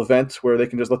Drexel event where they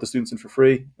can just let the students in for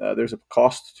free. There's a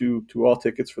cost to all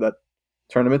tickets for that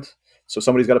tournament. So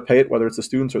somebody's got to pay it, whether it's the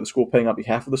students or the school paying on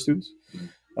behalf of the students.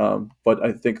 But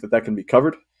I think that can be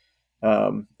covered.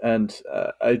 And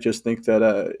I just think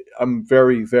that I'm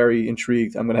very, very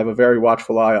intrigued. I'm going to have a very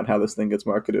watchful eye on how this thing gets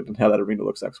marketed and how that arena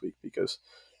looks next week, because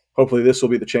hopefully this will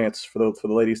be the chance for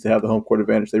the ladies to have the home court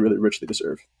advantage they really richly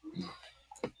deserve.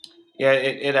 Yeah,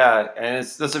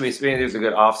 this will be a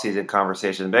good off-season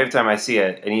conversation. But every time I see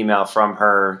an email from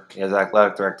her as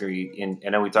athletic director, and I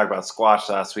know we talked about squash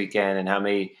last weekend and how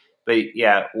many, but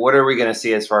yeah, what are we going to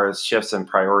see as far as shifts and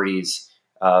priorities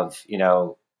of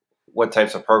what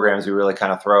types of programs we really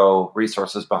kind of throw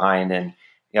resources behind? And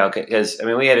because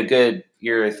we had a good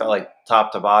year. It felt like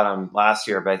top to bottom last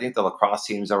year, but I think the lacrosse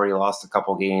team's already lost a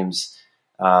couple games.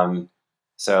 And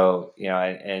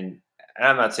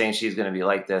I'm not saying she's going to be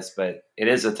like this, but it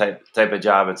is a type of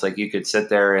job. It's like you could sit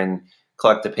there and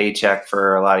collect a paycheck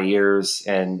for a lot of years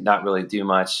and not really do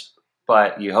much.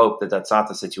 But you hope that that's not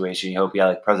the situation. You hope,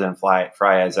 like President Fry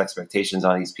has expectations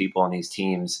on these people and these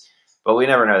teams. But we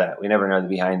never know that. We never know the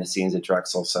behind the scenes at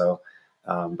Drexel. So,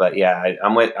 but yeah,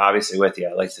 I'm obviously with you.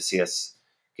 I'd like to see us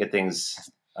get things.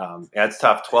 It's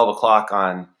tough, 12 o'clock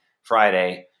on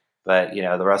Friday, but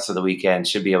the rest of the weekend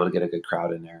should be able to get a good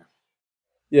crowd in there.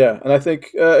 Yeah, and I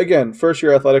think again, first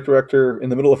year athletic director in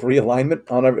the middle of realignment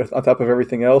on top of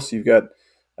everything else. You've got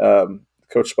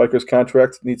Coach Spiker's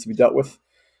contract needs to be dealt with.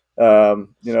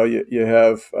 You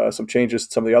have some changes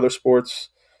to some of the other sports.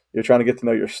 You're trying to get to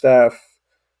know your staff,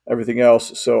 everything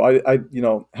else. So I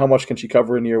how much can she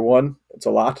cover in year one? It's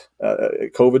a lot.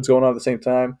 COVID's going on at the same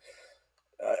time.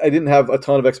 I didn't have a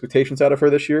ton of expectations out of her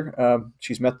this year.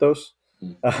 She's met those.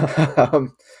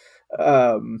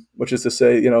 um, which is to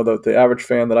say, the average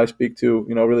fan that I speak to,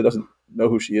 really doesn't know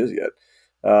who she is yet.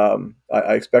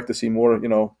 I expect to see more,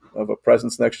 of a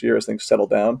presence next year as things settle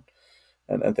down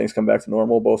and things come back to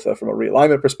normal, both from a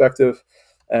realignment perspective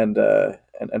and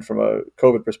from a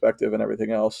COVID perspective and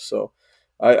everything else. So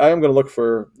I am going to look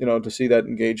for, to see that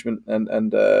engagement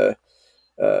and uh,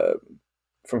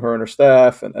 from her and her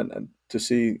staff and to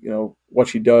see, what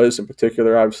she does in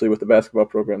particular, obviously with the basketball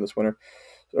program this winter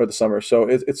or the summer. So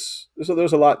there's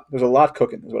a lot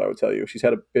cooking is what I would tell you. She's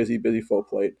had a busy full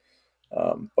plate.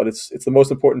 But it's the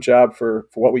most important job for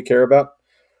what we care about.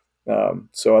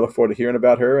 So I look forward to hearing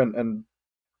about her, and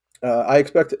I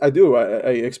expect,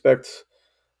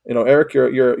 Eric,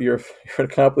 you're an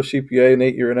accomplished CPA,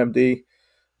 Nate, you're an MD.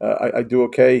 I do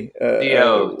okay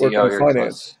working in You're close.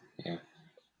 finance. Yeah.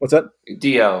 What's that?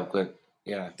 Do, good.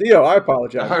 Yeah. Dio, I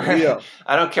apologize. Dio.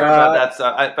 I don't care about that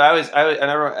stuff.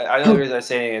 The only reason I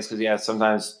say anything is because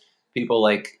sometimes people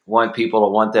want people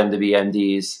to want them to be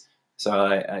MDs. So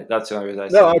that's the only reason I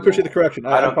say. No, I appreciate the correction.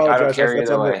 I I don't apologize. care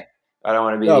That's either on me. way. I don't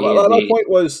want to be No, the my MD. point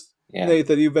was, Yeah. Nate,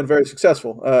 that you've been very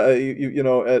successful.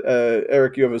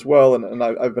 Eric, you have as well, and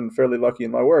I've been fairly lucky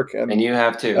in my work. And you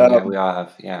have too. Yeah, we all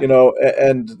have. Yeah.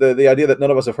 And the idea that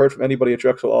none of us have heard from anybody at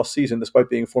Drexel all season, despite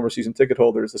being former season ticket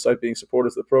holders, despite being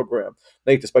supporters of the program,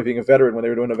 Nate, despite being a veteran when they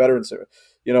were doing a veteran service,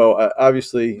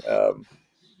 obviously,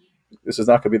 this is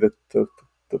not going to be the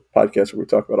podcast where we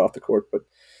talk about off the court, but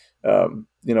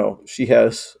she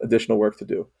has additional work to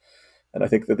do, and I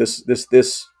think that this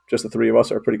just the three of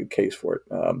us are a pretty good case for it.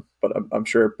 But I'm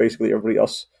sure basically everybody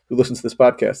else who listens to this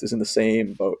podcast is in the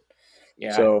same boat.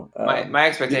 Yeah. So my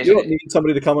expectation, you don't need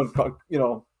somebody to come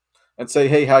and say,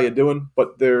 "Hey, how you doing?"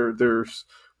 But there's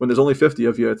when there's only 50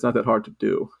 of you, it's not that hard to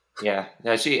do. Yeah,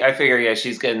 no, I figure,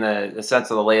 she's getting the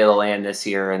sense of the lay of the land this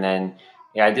year, and then,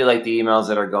 I do like the emails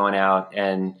that are going out,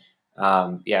 and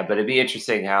but it'd be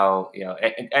interesting how,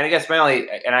 and I guess my only,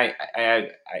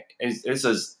 and this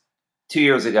was 2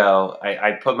 years ago,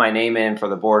 I put my name in for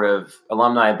the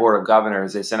alumni board of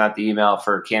governors. They sent out the email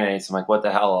for candidates. I'm like, what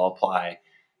the hell, I'll apply.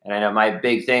 And I know my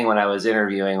big thing when I was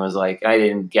interviewing was like, I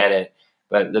didn't get it,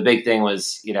 but the big thing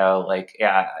was,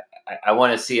 I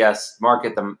want to see us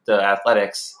market the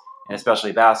athletics, and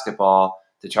especially basketball,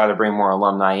 to try to bring more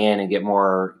alumni in and get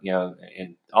more,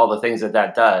 and all the things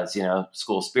that does,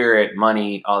 school spirit,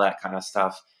 money, all that kind of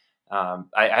stuff.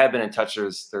 I have been in touch.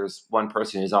 There's one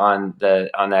person who's on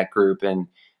that group, and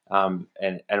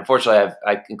unfortunately,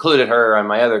 I included her on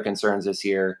my other concerns this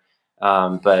year.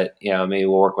 But maybe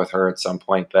we'll work with her at some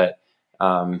point. But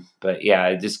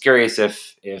yeah, just curious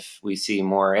if we see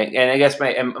more. And I guess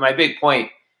my big point,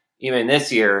 even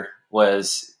this year,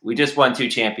 was we just won 2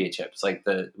 championships. Like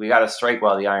we got to strike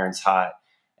while the iron's hot.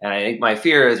 And I think my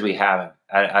fear is we haven't.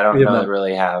 I don't know that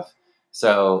really have.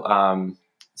 So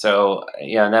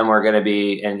and then we're going to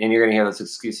be, and you're going to hear those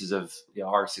excuses of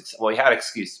our success. Well,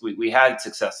 we had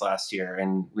success last year,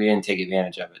 and we didn't take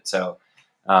advantage of it. So,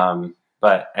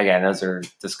 but again, those are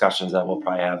discussions that we'll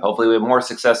probably have. Hopefully, we have more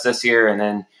success this year, and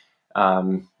then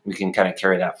we can kind of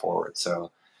carry that forward.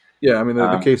 So, yeah, I mean,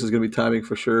 the case is going to be timing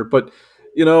for sure. But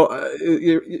we all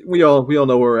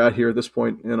know where we're at here at this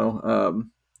point.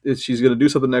 She's going to do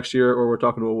something next year, or we're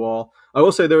talking to a wall. I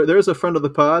will say there's a friend of the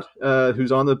pod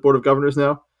who's on the board of governors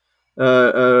now,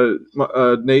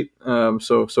 Nate.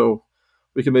 So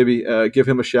we can maybe give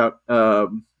him a shout.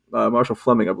 Marshall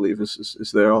Fleming, I believe,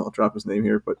 is there. I'll drop his name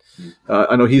here, but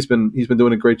I know he's been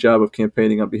doing a great job of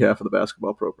campaigning on behalf of the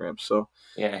basketball program. So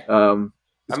yeah,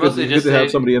 it's good to have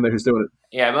somebody in there who's doing it.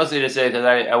 Yeah, mostly to say because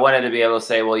I wanted to be able to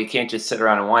say, well, you can't just sit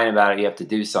around and whine about it. You have to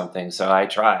do something. So I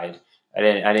tried. I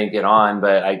didn't get on,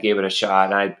 but I gave it a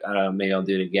shot. I don't know, maybe I'll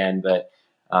do it again, but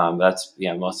that's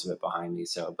most of it behind me.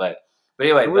 So, but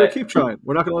anyway, we're gonna keep trying.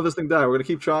 We're not gonna let this thing die. We're gonna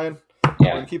keep trying.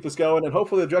 We're gonna keep this going, and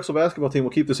hopefully the Drexel basketball team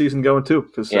will keep the season going too.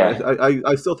 Because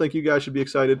I still think you guys should be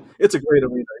excited. It's a great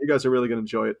arena. You guys are really gonna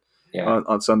enjoy it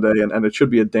on Sunday, and it should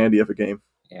be a dandy of a game.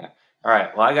 Yeah. All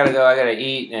right. Well, I gotta go. I gotta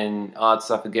eat and all that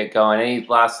stuff to get going. Any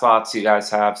last thoughts you guys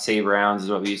have? Save rounds is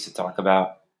what we used to talk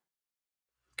about.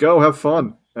 Go have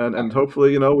fun, and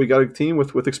hopefully we got a team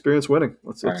with experience winning.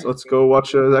 Let's go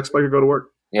watch Zach Spiker go to work.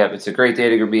 Yeah, it's a great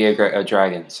day to be a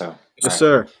Dragon. So yes,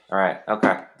 sir. All right. Okay.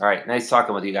 All right. Nice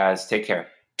talking with you guys. Take care.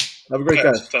 Have a great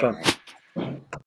day.